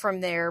grow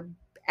from there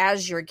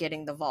as you're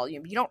getting the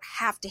volume. You don't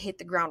have to hit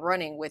the ground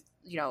running with,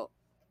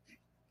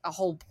 a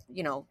whole,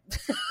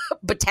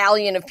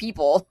 battalion of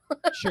people.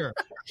 Sure.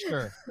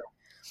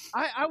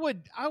 I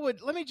would,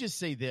 let me just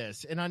say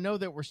this, and I know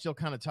that we're still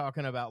kind of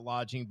talking about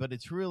lodging, but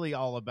it's really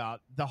all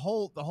about the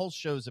whole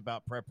show's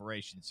about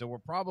preparation. So we're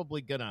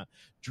probably going to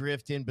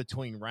drift in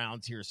between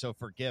rounds here. So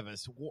forgive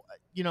us,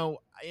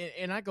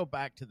 and I go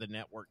back to the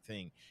network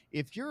thing.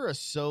 If you're a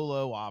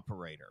solo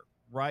operator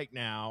right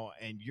now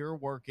and you're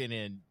working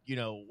in,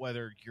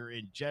 whether you're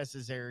in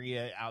Jess's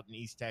area out in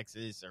East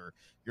Texas, or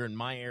you're in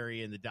my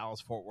area in the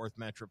Dallas-Fort Worth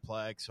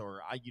Metroplex,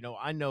 or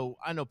I know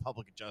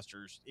public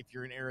adjusters, if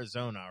you're in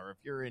Arizona, or if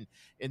you're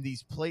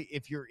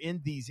if you're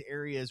in these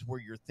areas where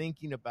you're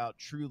thinking about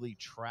truly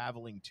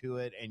traveling to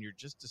it, and you're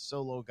just a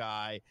solo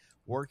guy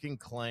working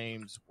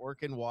claims,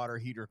 working water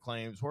heater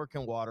claims,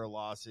 working water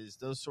losses,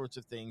 those sorts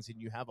of things, and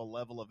you have a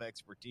level of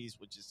expertise,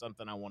 which is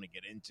something I want to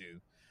get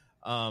into.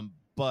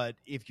 But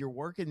if you're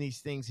working these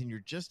things and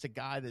you're just a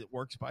guy that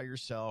works by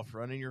yourself,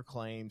 running your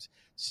claims,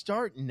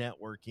 start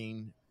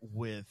networking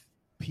with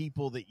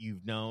people that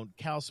you've known.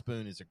 Cal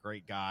Spoon is a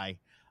great guy,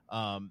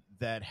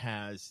 that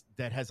has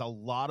a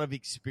lot of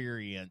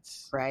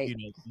experience, right,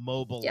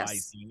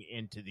 mobilizing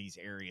into these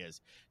areas.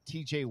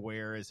 TJ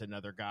Ware is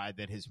another guy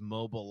that has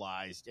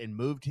mobilized and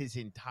moved his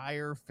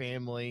entire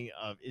family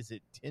of, is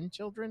it 10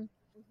 children?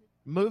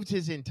 Moved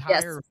his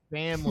entire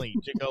family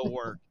to go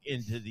work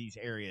into these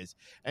areas.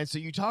 And so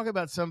you talk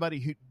about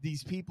somebody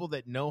these people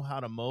that know how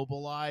to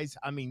mobilize.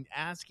 I mean,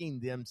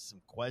 asking them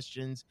some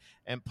questions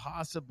and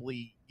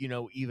possibly,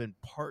 even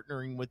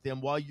partnering with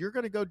them while you're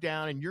going to go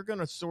down and you're going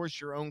to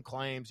source your own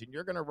claims and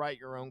you're going to write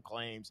your own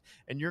claims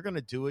and you're going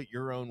to do it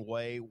your own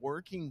way.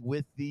 Working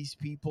with these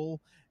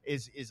people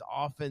is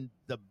often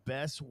the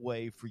best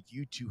way for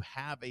you to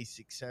have a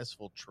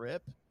successful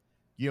trip.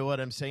 You know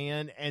what I'm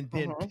saying? And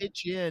then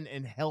pitch in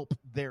and help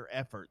their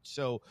efforts.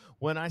 So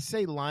when I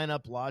say line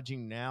up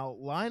lodging now,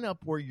 line up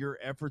where your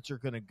efforts are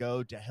going to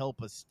go to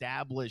help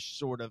establish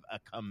sort of a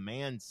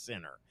command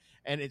center.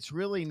 And it's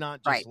really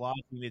not just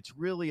lodging. It's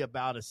really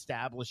about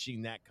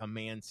establishing that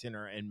command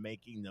center and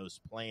making those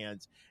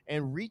plans,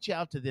 and reach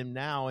out to them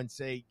now and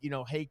say,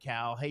 hey,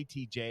 Cal, hey,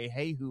 TJ,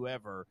 hey,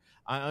 whoever,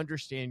 I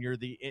understand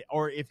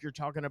or if you're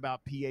talking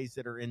about PAs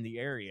that are in the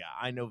area,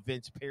 I know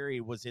Vince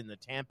Perry was in the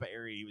Tampa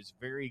area. He was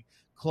very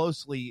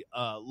closely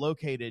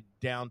located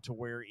down to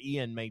where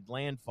Ian made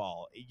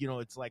landfall.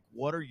 It's like,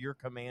 what are your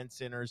command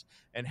centers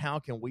and how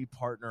can we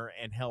partner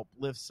and help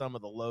lift some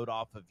of the load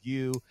off of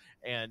you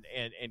and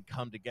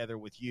come together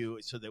with you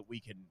so that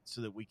we can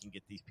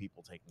get these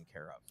people taken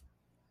care of.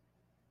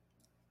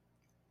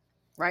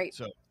 Right.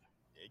 So,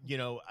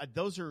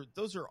 those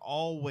are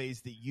all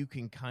ways that you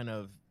can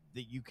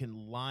that you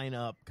can line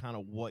up kind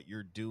of what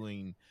you're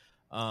doing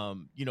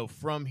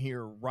from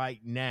here right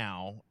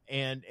now.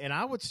 And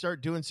I would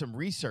start doing some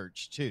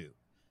research too.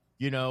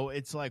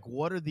 It's like,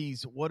 what are the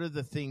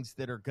things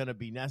that are going to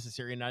be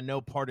necessary? And I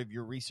know part of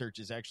your research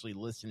is actually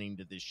listening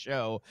to this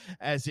show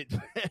as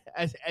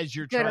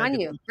you're good trying on to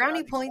you.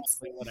 Brownie points.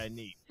 Exactly what I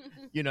need,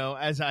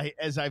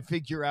 as I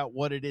figure out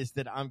what it is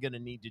that I'm going to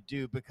need to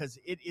do, because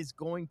it is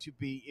going to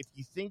be, if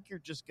you think you're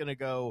just going to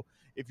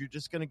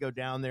go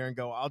down there and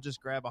go, I'll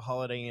just grab a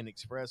Holiday Inn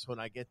Express when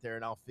I get there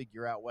and I'll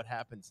figure out what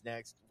happens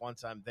next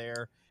once I'm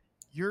there,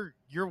 you're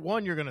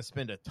going to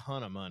spend a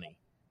ton of money.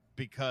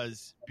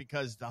 Because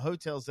the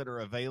hotels that are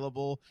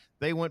available,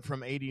 they went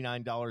from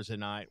 $89 a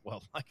night.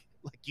 Well, like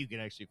you can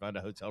actually find a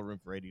hotel room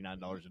for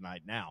 $89 a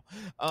night now.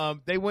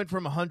 They went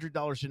from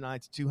 $100 a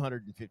night to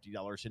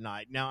 $250 a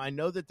night. Now, I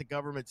know that the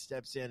government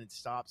steps in and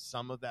stops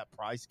some of that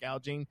price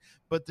gouging,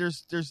 but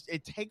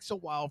it takes a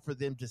while for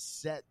them to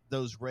set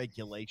those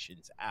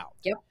regulations out.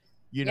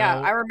 Yep.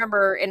 I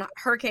remember in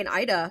Hurricane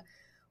Ida,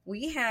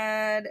 we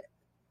had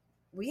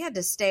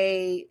to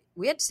stay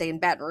in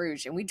Baton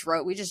Rouge, and we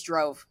just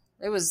drove.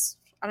 It was,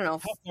 I don't know.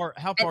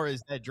 How far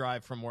is that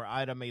drive from where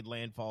Ida made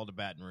landfall to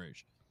Baton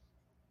Rouge?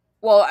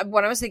 Well,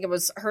 what I was thinking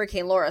was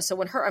Hurricane Laura. So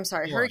when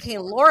Hurricane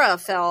Laura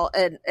fell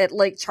at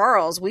Lake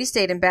Charles, we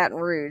stayed in Baton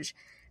Rouge.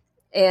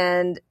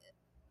 And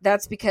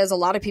that's because a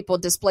lot of people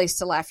displaced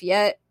to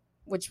Lafayette,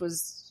 which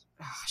was,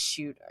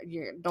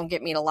 don't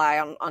get me to lie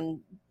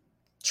on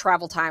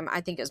travel time.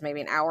 I think it was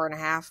maybe an hour and a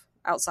half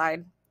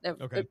outside.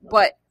 Okay.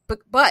 But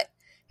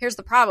here's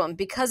the problem.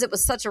 Because it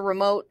was such a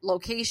remote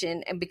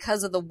location and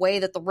because of the way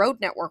that the road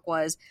network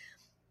was,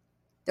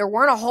 there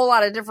weren't a whole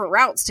lot of different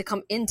routes to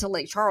come into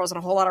Lake Charles and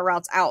a whole lot of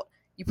routes out.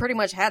 You pretty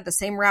much had the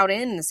same route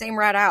in and the same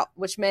route out,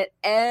 which meant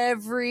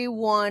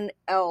everyone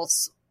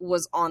else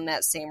was on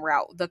that same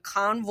route. The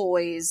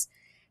convoys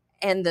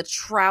and the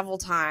travel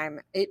time,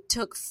 it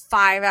took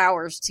 5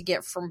 hours to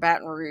get from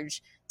Baton Rouge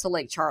to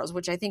Lake Charles,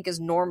 which I think is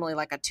normally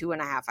like a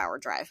 2.5 hour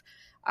drive.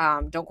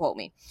 Don't quote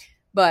me.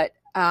 But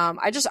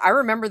I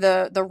remember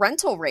the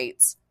rental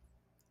rates,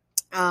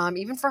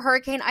 even for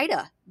Hurricane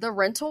Ida, the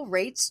rental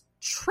rates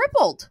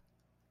tripled.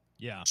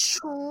 Yeah.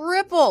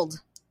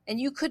 Tripled. And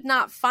you could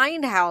not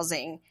find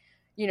housing,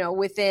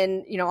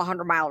 within,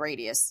 100-mile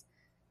radius.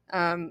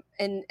 And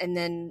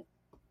then,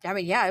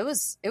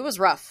 it was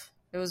rough.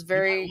 It was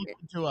very.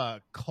 To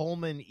a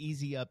Coleman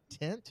Easy Up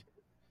tent,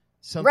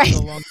 something right.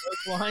 along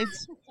those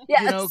lines.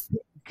 Yes.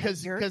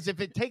 Because if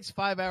it takes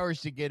 5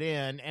 hours to get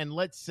in, and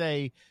let's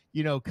say,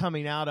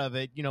 coming out of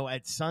it,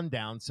 at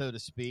sundown, so to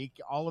speak,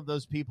 all of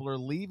those people are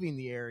leaving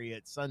the area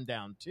at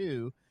sundown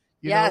too.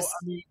 Yes.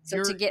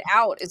 So to get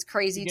out is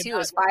crazy too.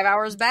 It's 5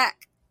 hours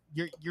back.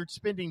 You're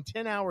spending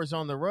 10 hours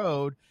on the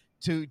road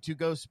to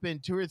go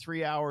spend 2 or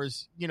 3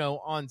 hours,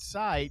 on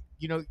site.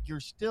 You're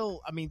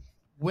still,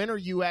 when are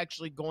you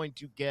actually going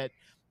to get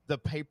the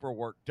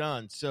paperwork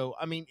done? So,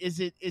 is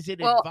it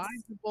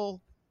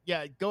advisable?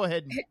 Yeah, go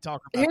ahead and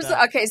talk about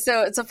that. Okay,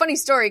 so it's a funny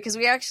story because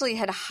we actually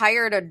had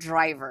hired a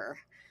driver.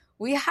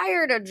 We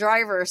hired a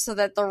driver so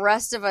that the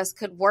rest of us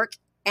could work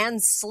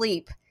and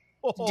sleep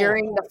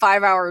during the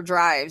 5 hour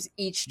drives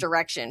each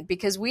direction,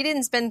 because we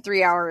didn't spend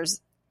 3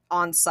 hours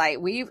on site.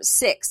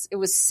 It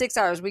was 6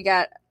 hours. We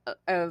got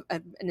an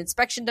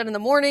inspection done in the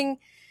morning,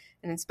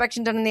 an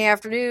inspection done in the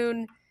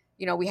afternoon.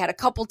 We had a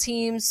couple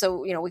teams,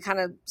 so, we kind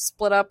of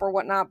split up or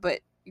whatnot,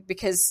 but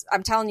because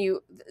I'm telling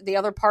you, the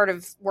other part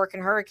of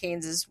working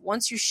hurricanes is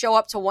once you show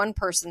up to one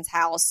person's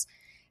house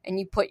and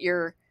you put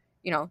your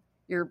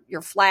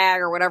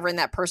flag or whatever in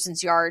that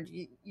person's yard,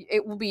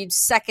 it will be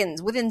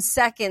seconds. Within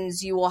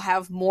seconds, you will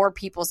have more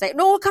people say,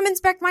 "No, come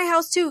inspect my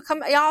house too.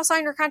 Come, I'll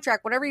sign your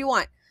contract, whatever you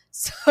want."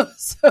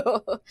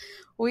 So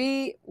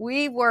we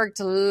worked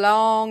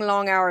long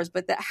hours,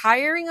 but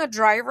hiring a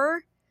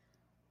driver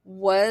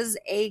was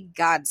a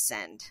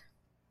godsend.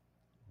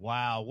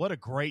 Wow, what a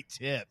great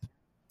tip.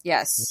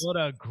 Yes. What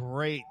a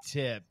great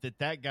tip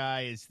that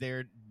guy is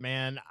there,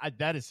 man.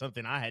 That is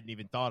something I hadn't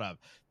even thought of.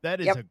 That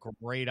is a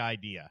great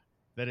idea.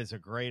 That is a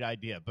great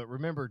idea. But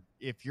remember,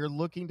 if you're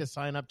looking to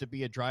sign up to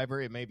be a driver,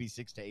 it may be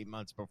 6 to 8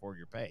 months before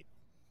you're paid.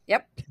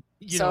 Yep.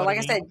 So like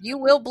I said, you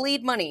will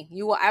bleed money.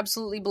 You will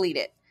absolutely bleed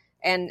it.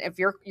 And if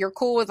you're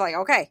cool with like,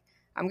 okay,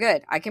 I'm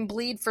good. I can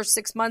bleed for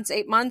 6 months,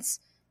 8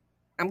 months.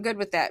 I'm good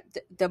with that.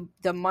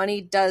 The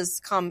money does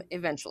come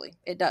eventually.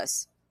 It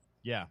does.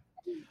 Yeah.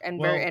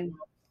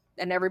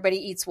 And everybody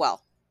eats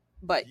well,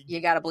 but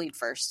you got to bleed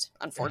first,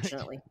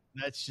 unfortunately.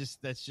 That's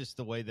just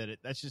the way that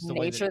that's just the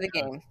nature way of the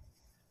game.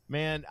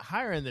 Man,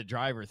 hiring the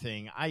driver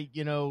thing,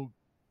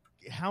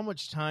 how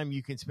much time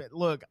you can spend.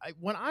 Look,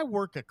 when I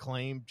work a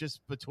claim, just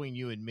between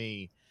you and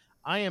me,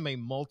 I am a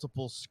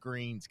multiple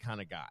screens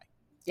kind of guy.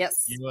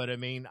 Yes. You know what I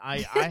mean? I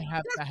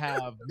have to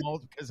have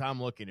because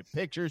I'm looking at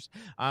pictures,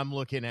 I'm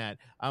looking at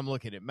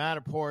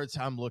Matterports,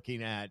 I'm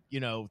looking at,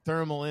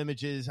 thermal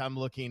images, I'm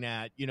looking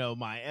at,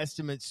 my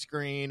estimate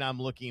screen, I'm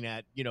looking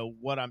at,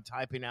 what I'm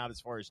typing out as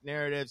far as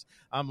narratives,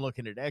 I'm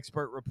looking at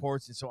expert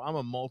reports, and so I'm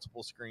a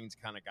multiple screens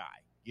kind of guy,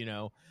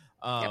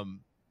 Yep.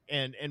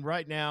 And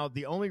right now,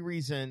 the only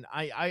reason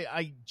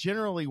I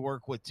generally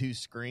work with 2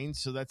 screens,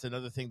 so that's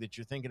another thing that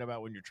you're thinking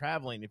about when you're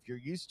traveling. If you're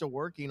used to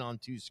working on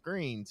 2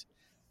 screens,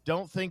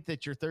 don't think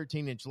that your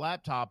 13-inch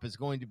laptop is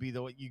going to be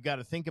you got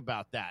to think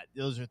about that.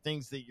 Those are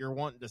things that you're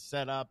wanting to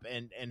set up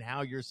and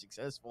how you're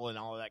successful and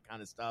all of that kind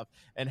of stuff,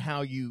 and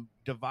how you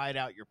divide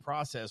out your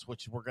process,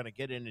 which we're going to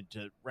get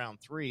into round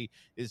 3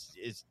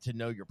 is to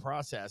know your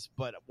process.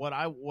 But what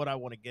I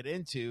want to get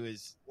into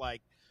is,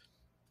 like,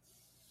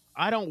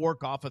 I don't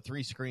work off of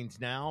 3 screens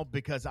now,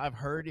 because I've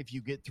heard if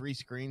you get 3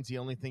 screens, the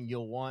only thing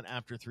you'll want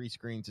after 3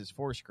 screens is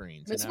 4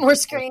 screens. It's more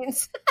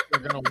screens. You're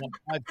going to want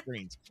 5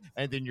 screens,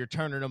 and then you're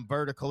turning them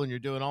vertical and you're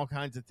doing all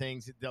kinds of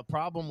things. The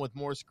problem with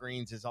more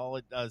screens is all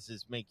it does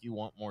is make you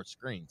want more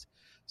screens.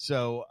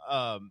 So,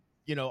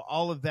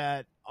 all of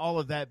that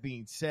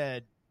being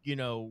said,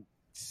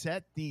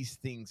 set these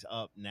things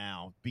up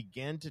now.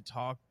 Begin to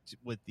talk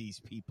with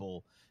these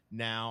people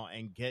now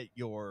and get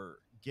your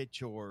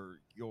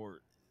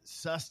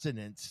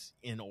sustenance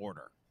in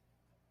order.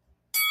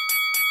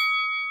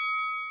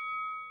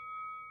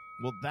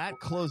 Well, that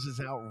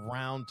closes out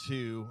round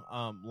 2.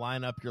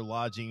 Line up your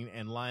lodging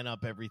and line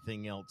up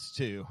everything else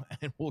too,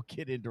 and we'll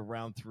get into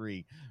round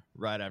 3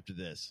 right after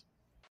this.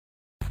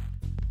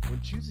 When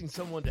choosing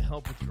someone to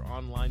help with your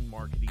online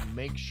marketing,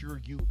 make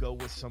sure you go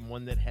with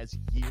someone that has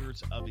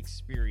years of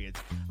experience.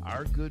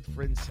 Our good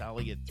friend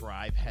Sally at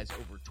Thrive has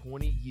over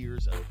 20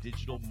 years of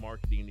digital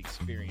marketing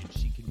experience.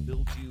 She can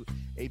build you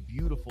a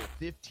beautiful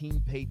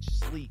 15-page,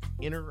 sleek,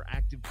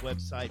 interactive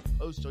website,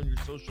 post on your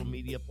social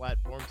media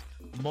platforms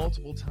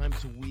multiple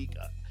times a week.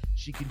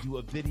 She can do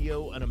a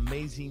video, an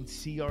amazing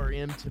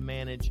CRM to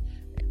manage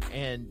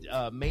and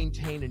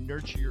maintain and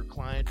nurture your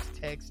clients,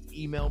 text,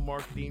 email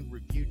marketing,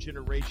 review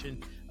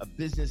generation, a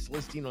business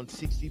listing on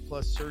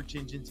 60+ search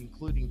engines,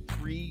 including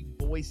 3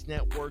 voice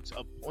networks,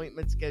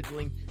 appointment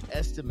scheduling,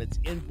 estimates,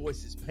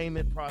 invoices,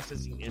 payment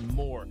processing, and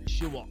more.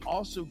 She will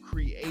also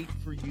create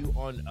for you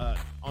on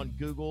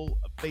Google,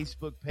 a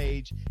Facebook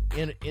page,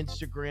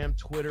 Instagram,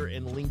 Twitter,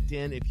 and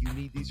LinkedIn. If you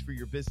need these for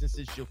your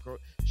businesses,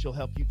 she'll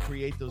help you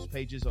create those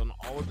pages on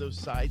all of those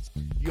sites.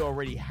 You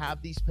already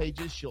have these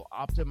pages. She'll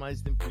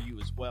optimize them for you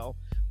as well.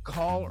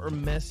 Call or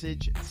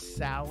message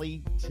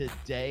Sally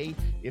today.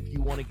 If you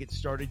want to get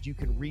started, you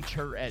can reach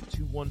her at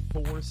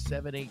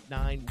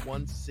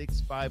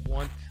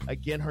 214-789-1651.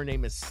 Again, her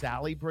name is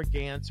Sally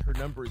Brigance. Her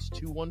number is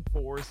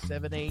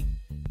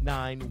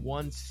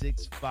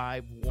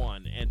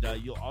 214-789-1651. And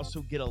you'll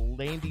also get a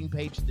landing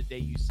page the day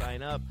you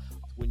sign up.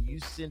 When you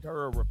send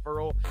her a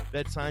referral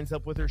that signs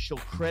up with her, she'll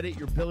credit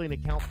your billing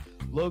account.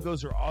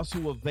 Logos are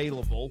also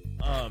available,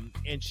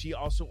 and she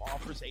also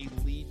offers a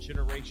lead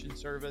generation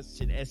service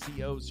and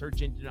SEO,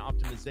 search engine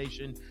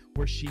optimization,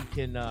 where she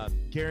can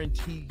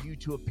guarantee you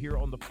to appear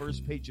on the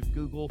first page of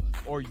Google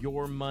or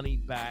your money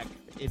back.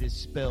 It is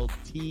spelled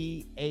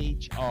THRYB,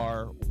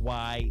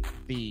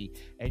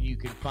 and you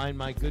can find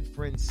my good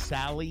friend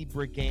Sally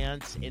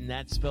Brigance, and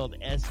that's spelled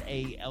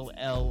SALLIE,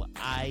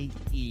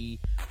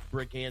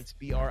 Brigance,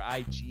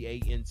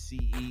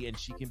 BRIGANCE, and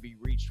she can be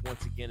reached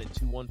once again at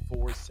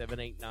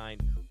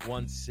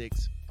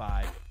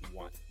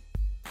 214-789-1651.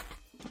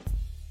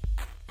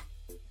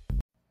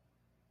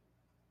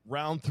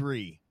 Round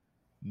 3,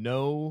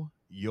 know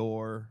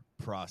your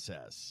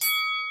process.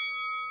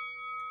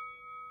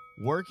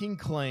 Working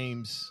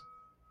claims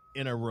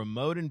in a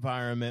remote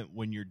environment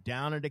when you're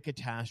down at a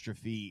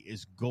catastrophe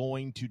is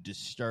going to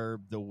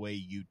disturb the way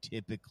you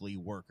typically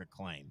work a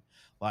claim.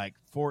 Like,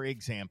 for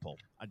example,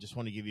 I just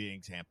want to give you an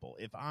example.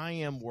 If I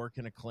am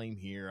working a claim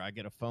here, I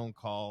get a phone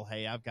call,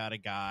 hey, I've got a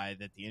guy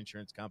that the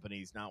insurance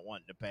company is not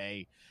wanting to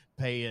pay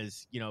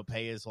his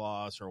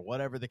loss, or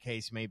whatever the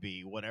case may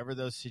be, whatever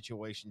those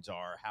situations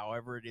are,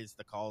 however it is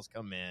the calls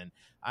come in,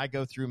 I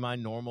go through my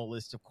normal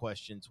list of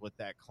questions with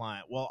that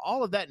client. Well,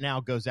 all of that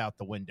now goes out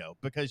the window,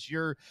 because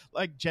you're,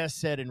 like Jess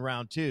said in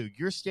round 2,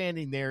 you're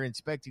standing there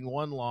inspecting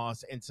one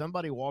loss, and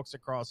somebody walks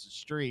across the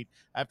street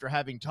after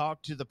having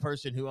talked to the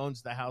person who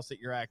owns the house that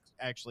you're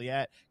actually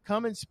at.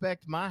 Come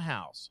inspect my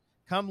house.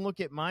 Come look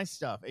at my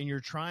stuff, and you're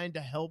trying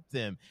to help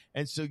them.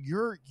 And so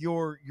your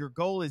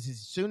goal is, as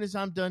soon as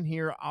I'm done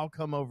here, I'll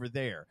come over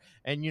there.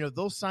 And,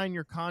 they'll sign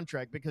your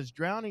contract, because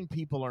drowning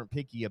people aren't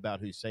picky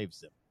about who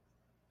saves them,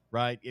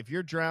 right? If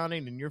you're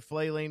drowning and you're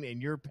flailing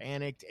and you're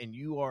panicked and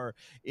you are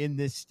in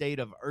this state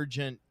of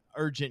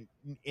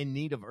in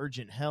need of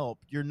urgent help,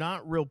 you're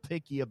not real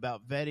picky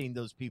about vetting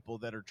those people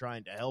that are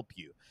trying to help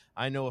you.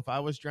 I know if I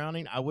was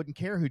drowning, I wouldn't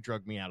care who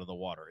drugged me out of the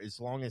water, as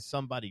long as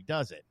somebody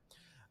does it.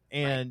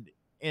 And right.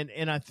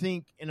 And I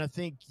think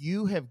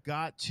you have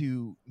got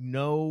to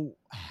know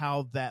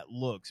how that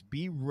looks.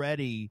 Be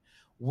ready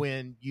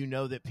when you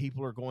know that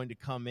people are going to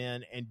come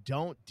in, and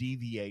don't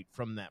deviate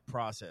from that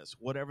process,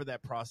 whatever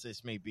that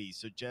process may be.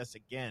 So Jess,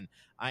 again,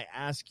 I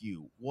ask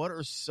you, what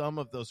are some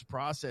of those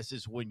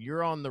processes when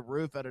you're on the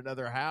roof at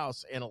another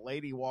house and a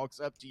lady walks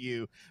up to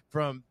you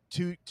from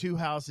two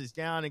houses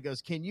down and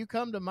goes, "Can you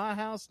come to my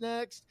house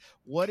next?"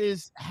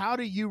 How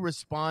do you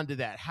respond to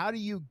that? How do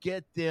you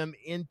get them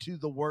into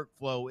the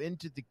workflow,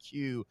 into the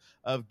queue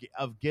of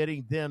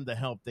getting them the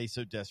help they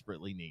so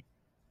desperately need?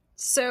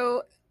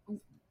 So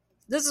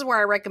this is where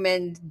I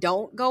recommend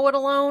don't go it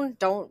alone.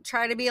 Don't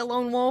try to be a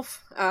lone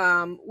wolf.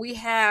 We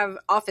have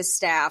office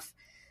staff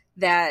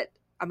that,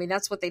 I mean,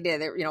 that's what they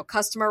did.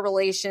 Customer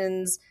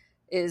relations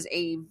is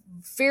a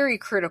very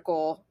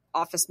critical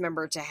office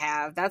member to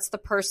have. That's the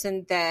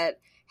person that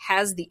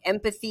has the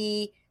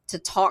empathy to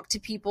talk to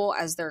people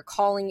as they're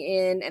calling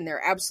in and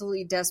they're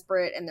absolutely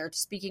desperate and they're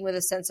speaking with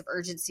a sense of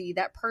urgency.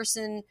 That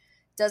person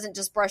doesn't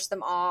just brush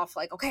them off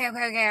like, okay,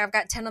 I've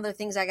got 10 other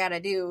things I got to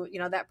do.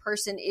 That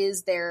person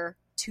is there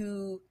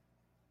to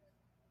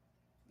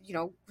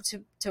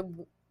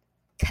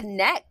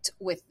connect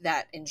with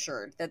that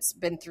insured that's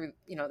been through,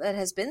 that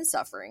has been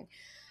suffering.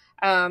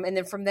 And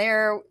then from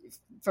there,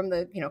 from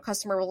the,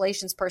 customer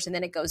relations person,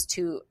 then it goes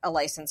to a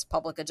licensed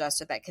public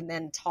adjuster that can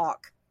then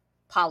talk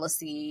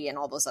policy and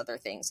all those other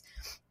things.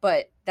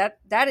 But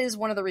that is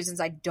one of the reasons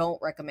I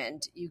don't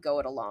recommend you go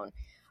it alone.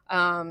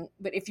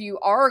 But if you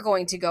are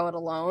going to go it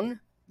alone,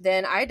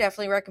 then I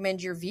definitely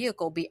recommend your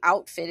vehicle be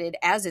outfitted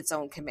as its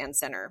own command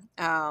center.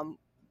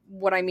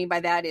 What I mean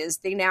by that is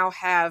they now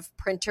have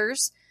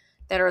printers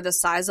that are the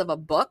size of a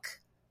book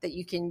that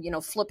you can,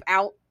 flip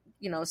out,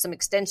 some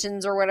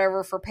extensions or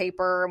whatever for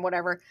paper and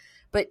whatever.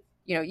 But,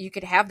 you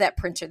could have that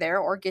printer there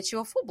or get you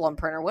a full-blown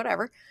printer,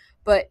 whatever.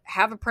 But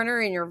have a printer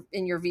in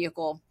your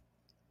vehicle.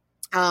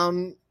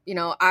 I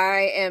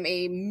am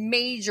a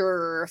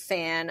major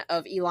fan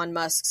of Elon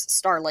Musk's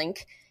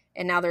Starlink,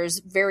 and now there's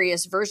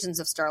various versions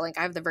of Starlink.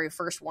 I have the very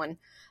first one.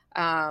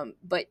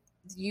 But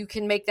you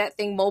can make that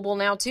thing mobile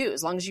now too,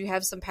 as long as you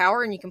have some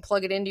power and you can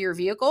plug it into your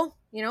vehicle,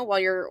 while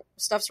your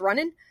stuff's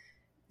running.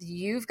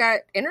 You've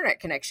got internet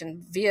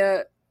connection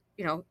via,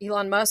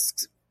 Elon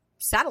Musk's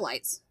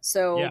satellites.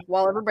 So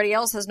while everybody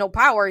else has no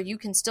power, you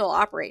can still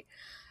operate.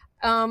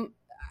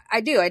 I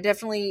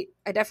definitely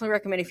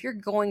recommend, if you're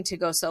going to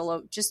go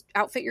solo, just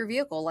outfit your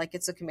vehicle like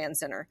it's a command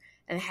center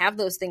and have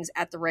those things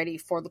at the ready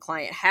for the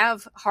client.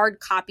 Have hard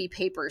copy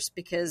papers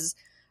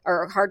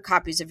or hard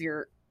copies of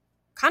your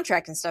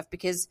contract and stuff,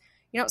 because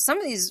some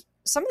of these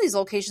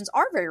locations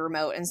are very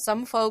remote, and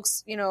some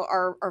folks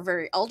are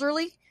very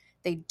elderly.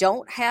 They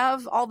don't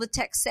have all the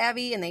tech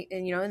savvy, and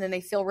then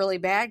they feel really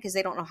bad because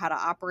they don't know how to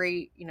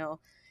operate.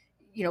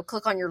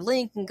 Click on your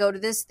link and go to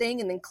this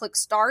thing, and then click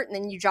start, and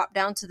then you drop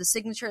down to the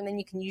signature, and then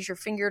you can use your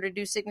finger to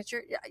do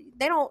signature.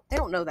 They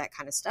don't know that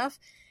kind of stuff,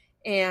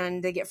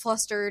 and they get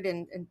flustered.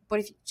 But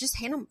if you just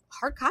hand them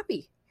hard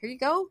copy, here you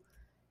go.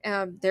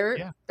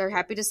 They're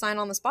happy to sign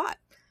on the spot.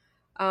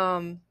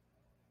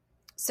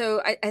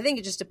 So I think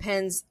it just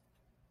depends.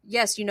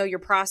 Yes, your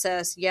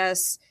process.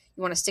 Yes,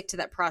 you want to stick to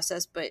that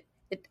process, but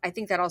I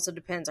think that also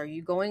depends. Are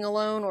you going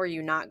alone or are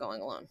you not going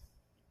alone?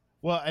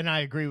 Well, and I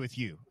agree with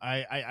you.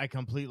 I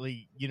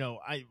completely,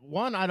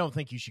 I don't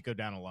think you should go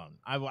down alone.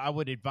 I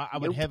would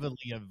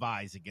heavily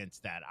advise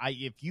against that.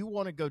 If you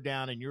want to go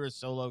down and you're a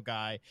solo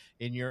guy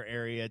in your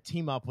area,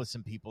 team up with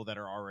some people that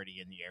are already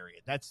in the area.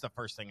 That's the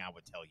first thing I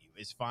would tell you,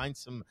 is find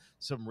some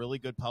really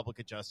good public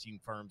adjusting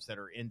firms that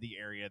are in the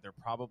area. They're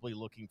probably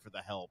looking for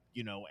the help,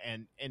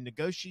 and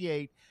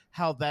negotiate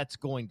how that's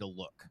going to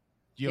look.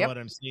 Do you know what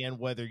I'm saying?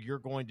 Whether you're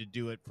going to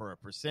do it for a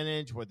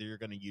percentage, whether you're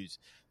going to use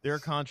their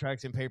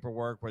contracts and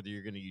paperwork, whether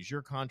you're going to use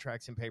your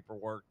contracts and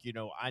paperwork.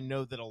 I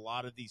know that a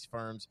lot of these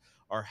firms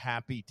are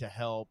happy to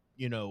help,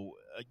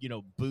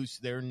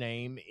 boost their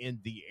name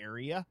in the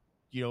area.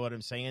 You know what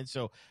I'm saying?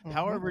 So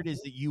however it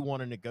is that you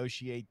want to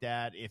negotiate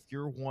that, if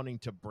you're wanting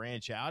to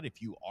branch out,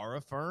 if you are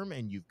a firm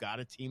and you've got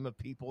a team of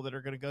people that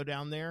are going to go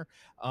down there,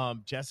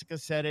 Jessica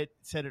said it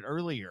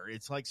earlier.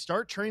 It's like,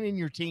 start training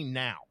your team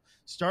now.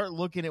 Start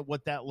looking at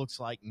what that looks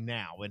like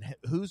now and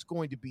who's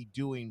going to be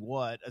doing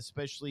what,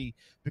 especially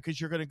because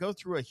you're going to go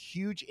through a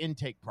huge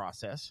intake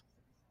process,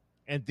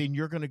 and then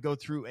you're going to go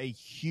through a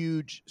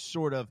huge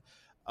sort of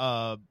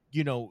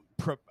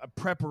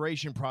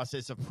preparation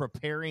process of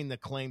preparing the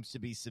claims to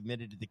be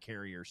submitted to the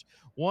carriers.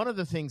 One of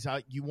the things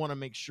you want to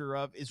make sure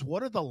of is,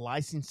 what are the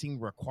licensing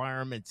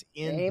requirements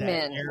in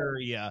that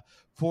area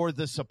for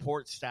the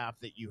support staff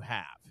that you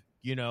have?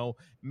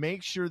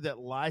 Make sure that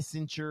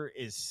licensure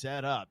is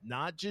set up,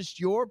 not just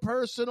your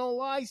personal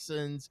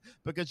license,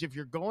 because if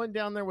you're going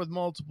down there with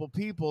multiple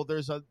people,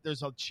 there's a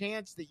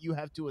chance that you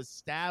have to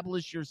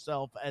establish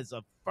yourself as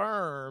a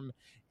firm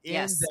in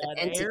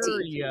that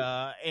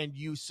area.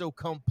 And so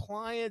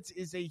compliance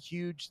is a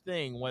huge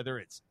thing, whether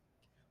it's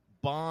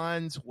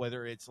bonds,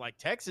 whether it's like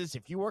Texas.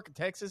 If you work in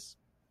Texas,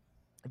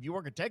 if you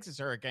work a Texas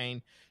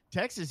hurricane,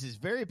 Texas is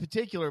very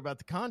particular about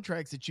the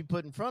contracts that you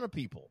put in front of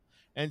people.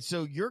 And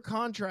so your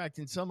contract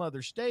in some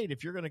other state,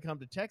 if you're going to come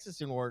to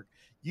Texas and work,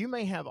 you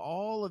may have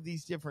all of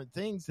these different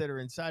things that are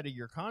inside of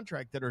your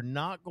contract that are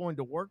not going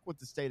to work with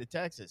the state of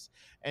Texas.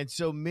 And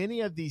so many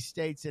of these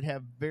states that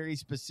have very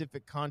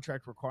specific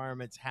contract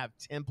requirements have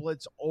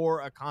templates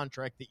or a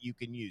contract that you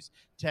can use.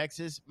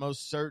 Texas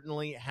most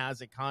certainly has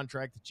a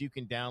contract that you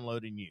can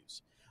download and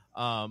use.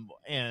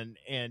 And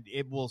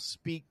it will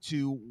speak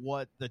to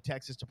what the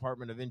Texas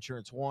Department of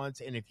Insurance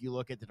wants. And if you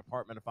look at the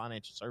Department of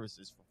Financial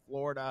Services for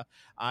Florida,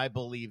 I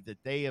believe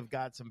that they have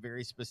got some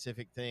very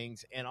specific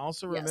things. And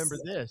also remember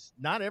this,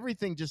 not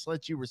everything just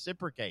lets you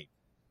reciprocate.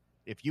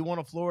 If you want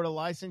a Florida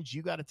license,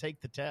 you got to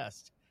take the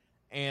test.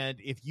 And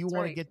if you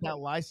want to get that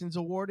license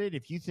awarded,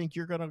 if you think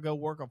you're going to go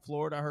work a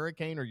Florida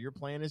hurricane, or your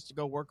plan is to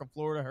go work a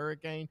Florida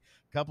hurricane,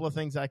 a couple of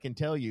things I can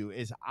tell you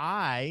is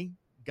I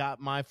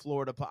got my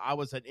Florida. I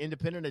was an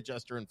independent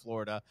adjuster in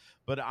Florida,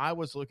 but I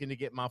was looking to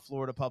get my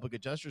Florida public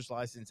adjuster's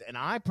license. And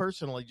I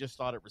personally just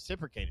thought it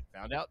reciprocated.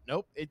 Found out,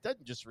 nope, it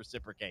doesn't just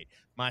reciprocate.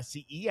 My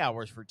CE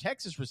hours for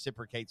Texas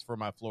reciprocates for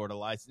my Florida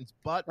license,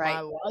 but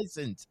my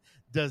license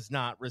does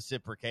not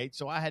reciprocate.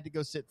 So I had to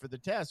go sit for the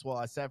test. Well,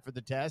 I sat for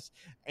the test.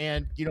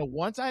 And,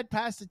 once I had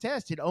passed the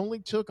test, it only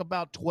took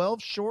about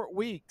 12 short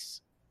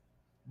weeks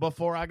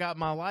before I got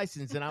my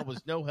license, and I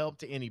was no help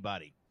to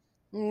anybody.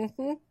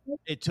 Mm-hmm.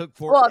 It took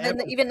forever. Well,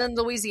 then even in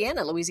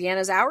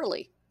Louisiana's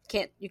hourly.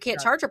 You can't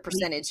charge a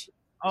percentage.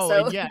 Oh,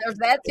 so yeah. There's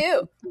that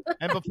too.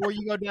 And before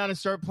you go down and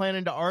start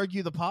planning to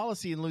argue the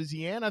policy in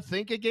Louisiana,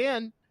 think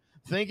again.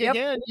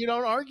 Again. You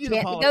don't argue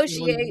the policy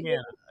in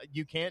Louisiana.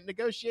 You can't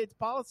negotiate the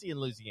policy in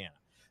Louisiana.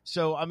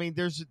 So, I mean,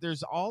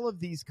 there's all of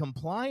these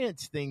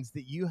compliance things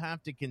that you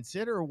have to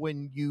consider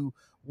when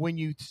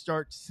you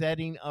start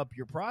setting up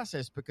your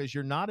process, because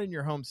you're not in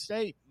your home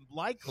state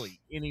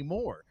likely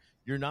anymore.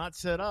 You're not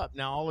set up.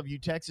 Now, all of you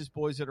Texas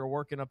boys that are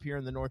working up here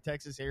in the North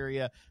Texas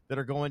area that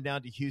are going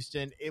down to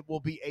Houston, it will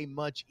be a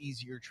much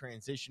easier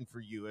transition for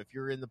you. If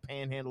you're in the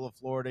panhandle of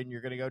Florida and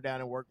you're going to go down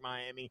and work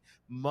Miami,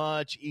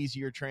 much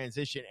easier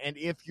transition. And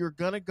if you're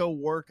going to go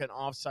work an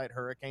offsite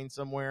hurricane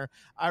somewhere,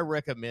 I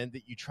recommend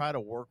that you try to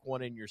work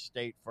one in your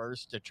state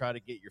first to try to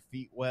get your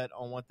feet wet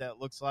on what that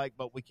looks like.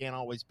 But we can't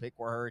always pick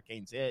where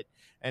hurricanes hit.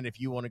 And if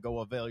you want to go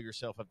avail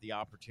yourself of the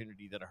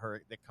opportunity that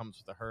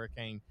comes with a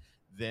hurricane,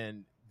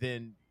 then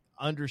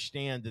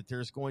understand that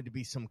there's going to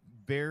be some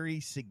very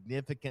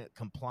significant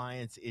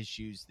compliance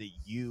issues that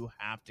you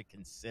have to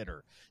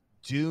consider.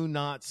 Do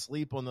not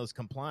sleep on those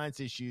compliance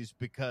issues,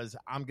 because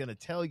I'm going to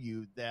tell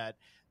you that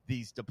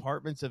these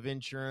departments of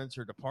insurance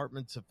or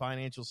departments of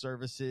financial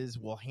services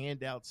will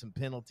hand out some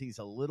penalties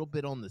a little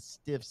bit on the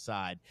stiff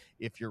side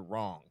if you're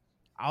wrong.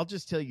 I'll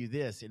just tell you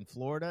this, in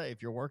Florida,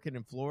 if you're working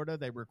in Florida,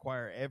 they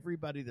require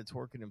everybody that's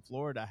working in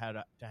Florida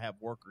to have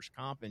workers'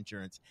 comp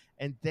insurance,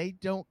 and they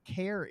don't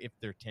care if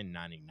they're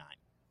 1099.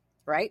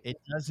 Right. It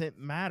doesn't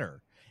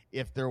matter.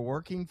 If they're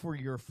working for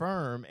your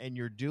firm and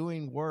you're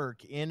doing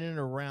work in and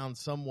around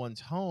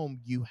someone's home,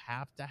 you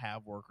have to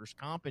have workers'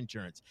 comp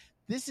insurance.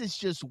 This is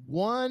just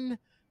one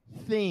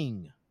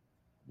thing,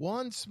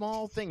 one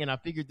small thing, and I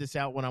figured this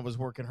out when I was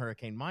working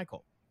Hurricane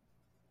Michael.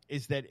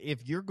 Is that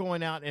if you're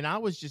going out, and I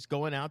was just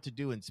going out to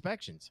do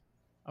inspections.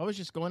 I was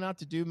just going out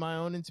to do my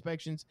own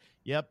inspections.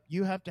 Yep,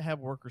 you have to have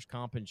workers'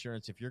 comp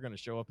insurance if you're going to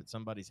show up at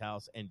somebody's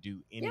house and do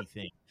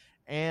anything. Yep.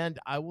 And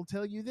I will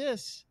tell you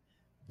this,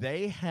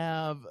 they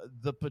have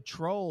the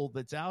patrol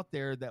that's out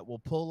there that will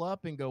pull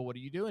up and go, "What are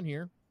you doing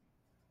here?"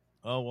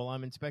 "Oh, well,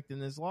 I'm inspecting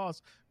this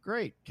loss."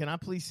 "Great. Can I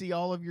please see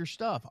all of your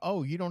stuff?"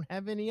 "Oh, you don't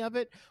have any of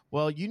it?"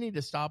 "Well, you need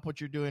to stop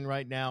what you're doing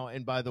right now.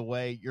 And by the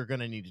way, you're going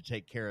to need to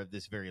take care of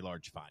this very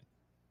large fine."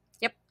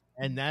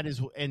 And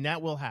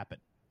that will happen.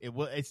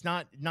 It's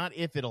not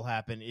if it'll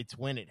happen, it's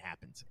when it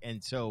happens.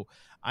 And so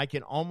I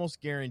can almost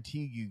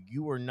guarantee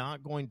you are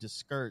not going to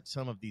skirt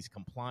some of these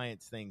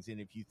compliance things. And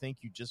if you think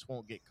you just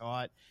won't get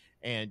caught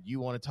and you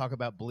want to talk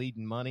about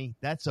bleeding money,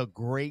 that's a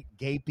great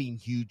gaping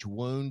huge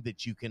wound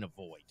that you can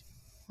avoid.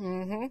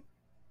 Mm-hmm.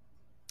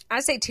 I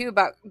say too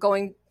about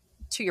going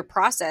to your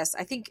process.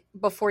 I think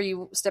before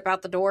you step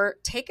out the door,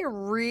 take a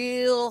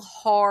real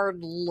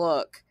hard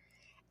look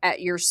at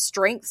your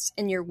strengths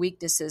and your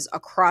weaknesses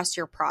across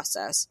your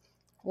process.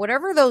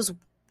 Whatever those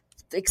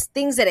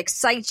things that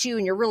excite you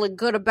and you're really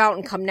good about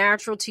and come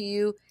natural to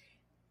you,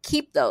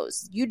 keep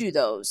those. You do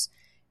those.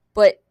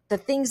 But the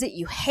things that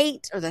you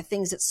hate or the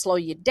things that slow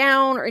you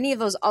down or any of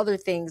those other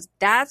things,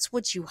 that's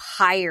what you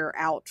hire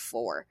out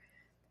for.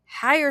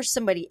 Hire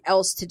somebody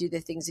else to do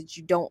the things that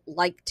you don't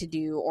like to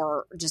do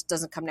or just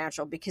doesn't come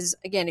natural. Because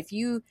again,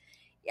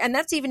 and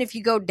that's even if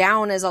you go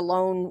down as a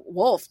lone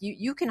wolf,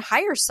 you can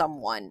hire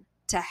someone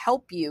to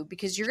help you,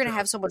 because you're going to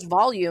have so much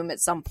volume at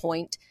some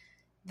point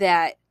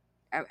that,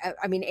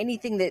 I mean,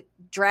 anything that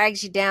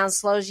drags you down,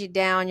 slows you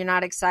down, you're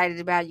not excited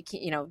about, you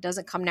can't,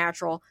 doesn't come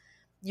natural.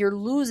 You're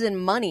losing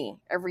money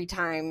every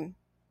time,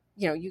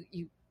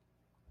 you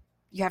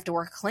have to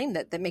work a claim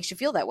that makes you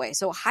feel that way.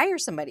 So hire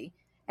somebody,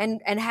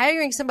 And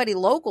hiring somebody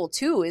local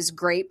too is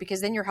great,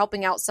 because then you're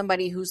helping out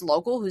somebody who's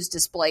local, who's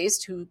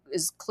displaced, who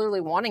is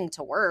clearly wanting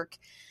to work,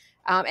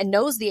 and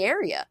knows the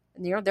area.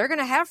 And, they're going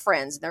to have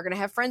friends, and they're going to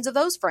have friends of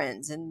those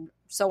friends, and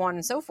so on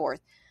and so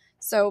forth.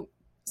 So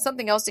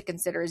something else to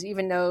consider is,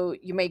 even though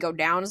you may go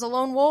down as a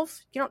lone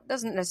wolf,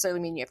 doesn't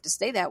necessarily mean you have to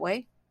stay that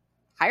way.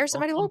 Hire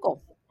somebody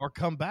local, or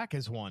come back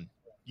as one.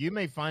 You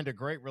may find a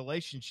great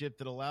relationship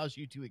that allows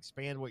you to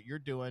expand what you're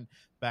doing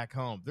back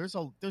home. There's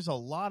a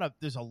lot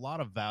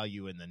of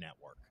value in the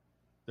network.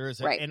 There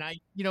is, right. And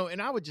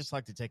I would just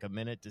like to take a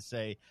minute to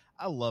say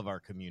I love our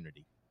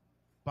community.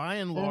 By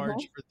and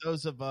large, for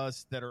those of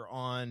us that are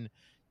on,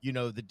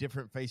 the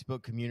different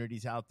Facebook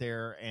communities out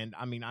there, and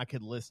I mean, I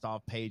could list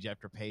off page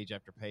after page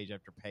after page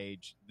after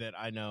page that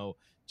I know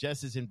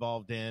Jess is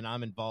involved in,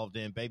 I'm involved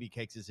in, Baby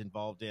Cakes is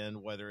involved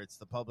in, whether it's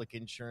the Public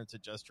Insurance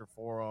Adjuster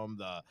Forum,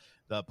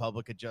 the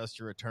Public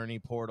Adjuster Attorney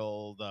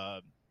Portal,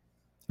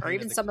 or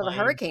even some of the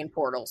hurricane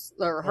portals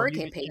or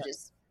hurricane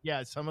pages.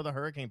 Yeah, some of the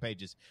hurricane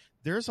pages.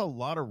 There's a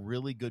lot of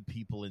really good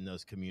people in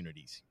those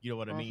communities. You know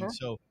what I mean?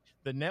 So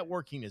the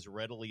networking is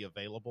readily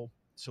available.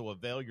 So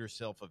avail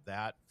yourself of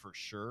that for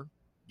sure.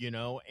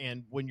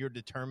 And when you're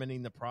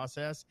determining the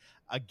process,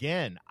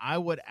 again, I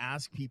would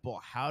ask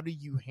people, how do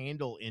you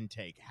handle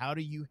intake? How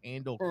do you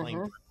handle claim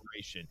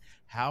preparation?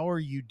 How are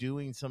you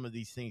doing some of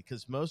these things?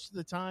 Because most of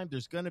the time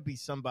there's going to be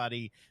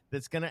somebody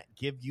that's going to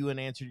give you an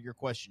answer to your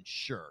question.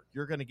 Sure,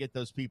 you're going to get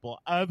those people.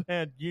 I've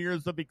had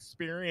years of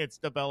experience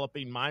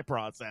developing my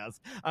process.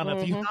 And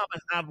if you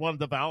haven't had one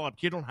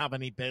developed, you don't have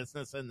any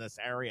business in this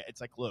area.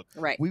 It's like, look,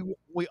 right.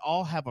 we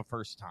all have a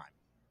first time.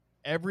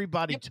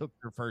 Everybody took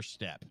their first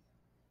step.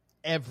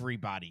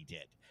 Everybody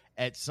did.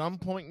 At some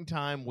point in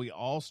time, we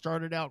all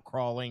started out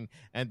crawling,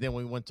 and then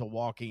we went to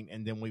walking,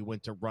 and then we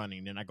went to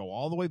running. And I go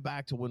all the way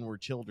back to when we're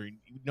children.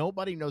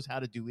 Nobody knows how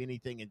to do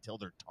anything until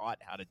they're taught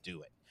how to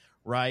do it,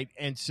 right?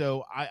 And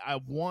so I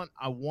want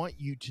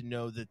you to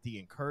know that the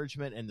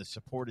encouragement and the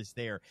support is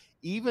there.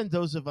 Even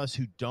those of us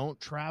who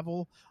don't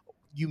travel,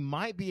 you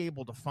might be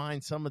able to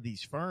find some of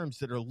these firms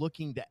that are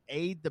looking to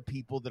aid the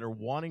people that are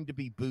wanting to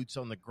be boots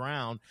on the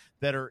ground,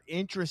 that are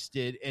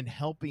interested in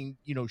helping,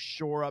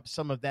 shore up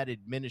some of that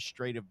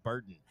administrative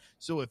burden.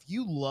 So if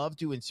you love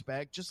to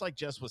inspect, just like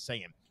Jess was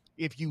saying,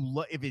 if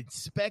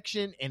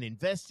inspection and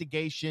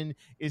investigation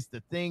is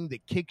the thing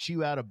that kicks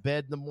you out of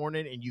bed in the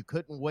morning and you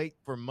couldn't wait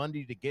for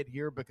Monday to get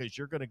here because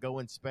you're going to go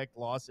inspect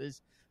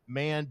losses,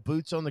 man,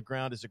 boots on the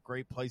ground is a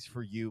great place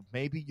for you.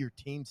 Maybe your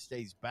team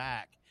stays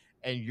back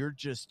and you're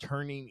just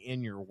turning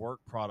in your work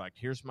product.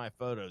 Here's my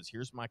photos.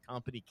 Here's my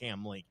company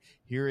cam link.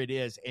 Here it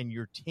is. And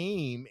your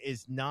team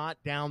is not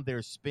down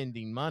there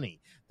spending money.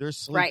 They're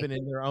sleeping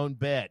in their own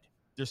bed.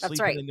 They're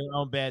sleeping in their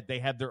own bed. They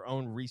have their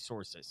own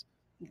resources.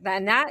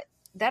 And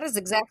that is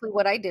exactly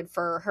what I did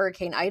for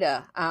Hurricane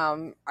Ida.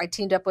 I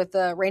teamed up with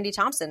Randy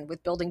Thompson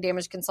with Building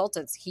Damage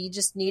Consultants. He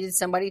just needed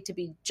somebody to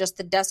be just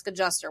the desk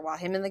adjuster while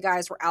him and the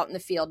guys were out in the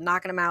field,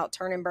 knocking them out,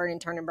 turn and burning,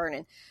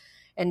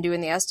 and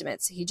doing the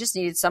estimates. He just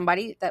needed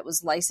somebody that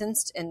was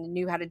licensed and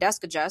knew how to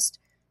desk adjust.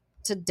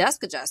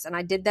 And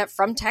I did that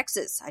from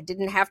Texas. I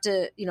didn't have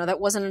to, that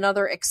wasn't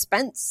another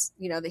expense,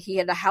 that he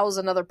had to house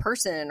another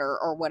person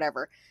or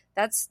whatever.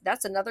 That's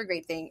another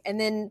great thing. And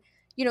then,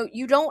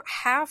 you don't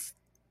have,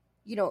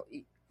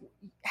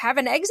 have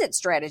an exit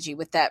strategy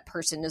with that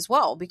person as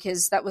well,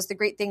 because that was the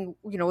great thing,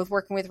 with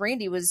working with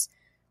Randy, was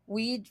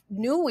we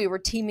knew we were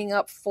teaming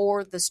up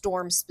for the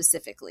storm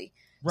specifically.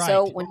 Right.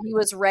 So when he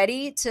was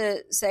ready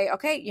to say,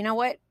 okay, you know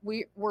what,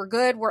 we're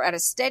good. We're at a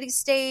steady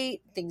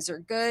state. Things are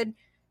good.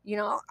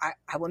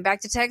 I went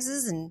back to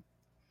Texas and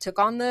took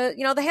on the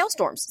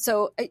hailstorms.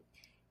 So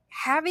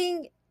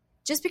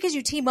just because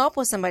you team up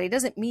with somebody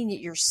doesn't mean that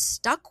you're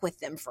stuck with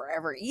them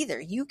forever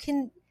either. You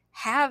can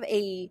have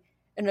an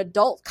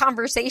adult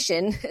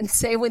conversation and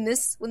say, when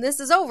this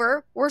is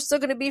over, we're still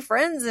going to be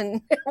friends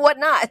and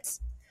whatnot.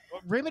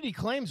 Remedy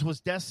Claims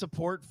was desk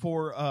support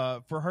for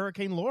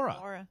Hurricane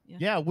Laura.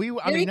 Yeah,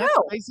 that's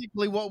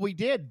basically what we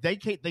did.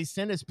 They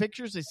sent us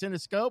pictures, they sent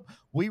us scope.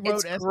 We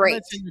wrote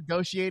estimates and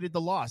negotiated the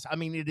loss. I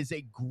mean, it is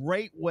a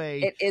great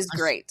way. It is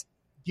great.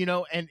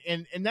 And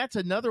that's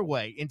another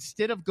way.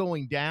 Instead of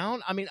going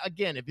down, I mean,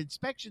 again, if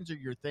inspections are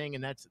your thing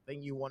and that's the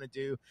thing you want to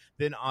do,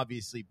 then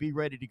obviously be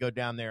ready to go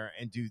down there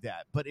and do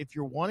that. But if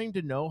you're wanting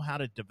to know how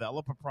to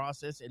develop a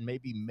process and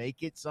maybe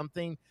make it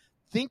something,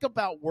 think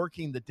about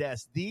working the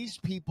desk. These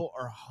people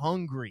are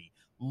hungry,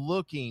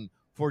 looking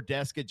for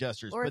desk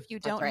adjusters. Or if you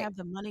don't have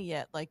the money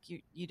yet, like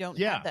you don't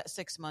have that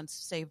 6 months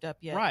saved up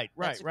yet. Right.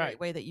 That's a great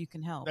way that you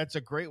can help. That's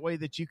a great way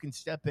that you can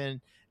step in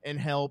and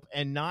help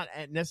and not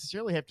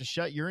necessarily have to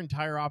shut your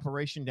entire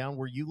operation down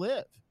where you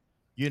live,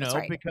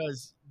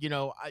 because,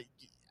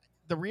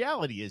 the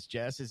reality is,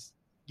 Jess, is,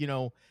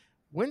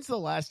 when's the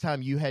last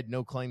time you had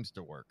no claims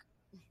to work?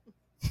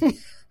 When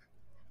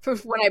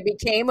I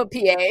became a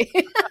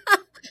PA.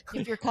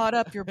 If you're caught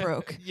up, you're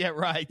broke. Yeah,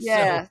 right.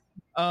 Yeah.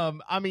 So,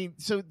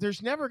 so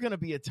there's never going to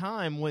be a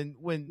time when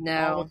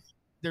no,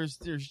 there's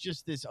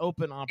just this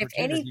open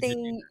opportunity. If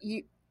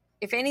anything,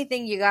 if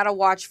anything, you got to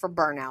watch for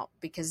burnout,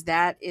 because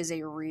that is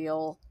a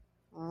real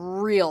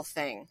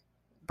thing.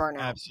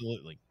 Burnout.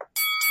 Absolutely.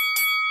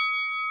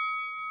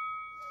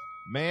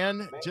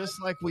 Man,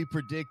 just like we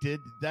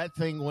predicted, that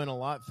thing went a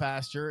lot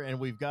faster, and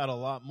we've got a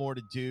lot more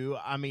to do.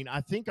 I mean,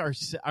 I think our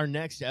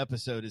next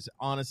episode is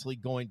honestly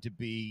going to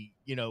be,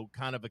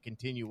 kind of a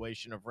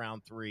continuation of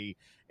round 3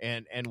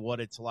 and what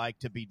it's like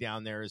to be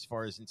down there as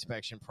far as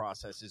inspection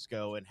processes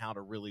go and how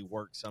to really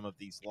work some of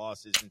these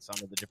losses and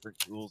some of the different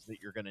tools that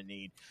you're going to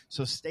need.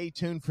 So stay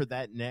tuned for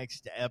that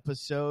next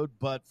episode.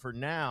 But for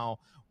now,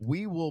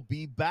 we will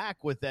be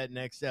back with that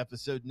next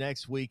episode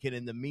next week. And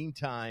in the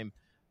meantime,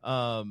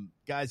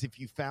 guys, if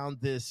you found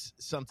this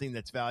something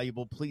that's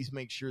valuable, please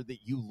make sure that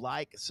you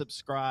like,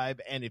 subscribe,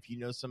 and if you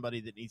know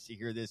somebody that needs to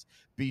hear this,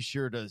 be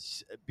sure to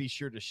shred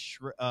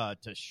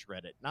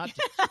it, not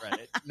to shred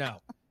it.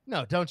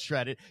 No, don't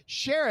shred it.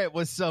 Share it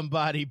with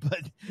somebody.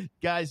 But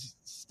guys,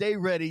 stay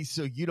ready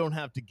so you don't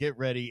have to get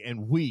ready,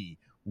 and we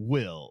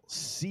will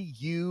see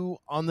you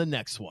on the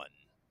next one.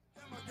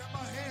 Got my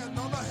hand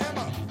on the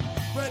hammer,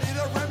 ready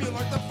to ram you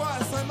like the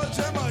fire slammer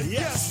jammer.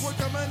 Yes, we're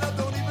coming up,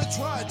 don't even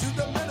try to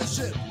diminish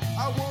it.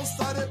 I won't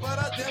start it, but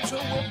I damn sure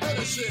will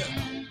finish it.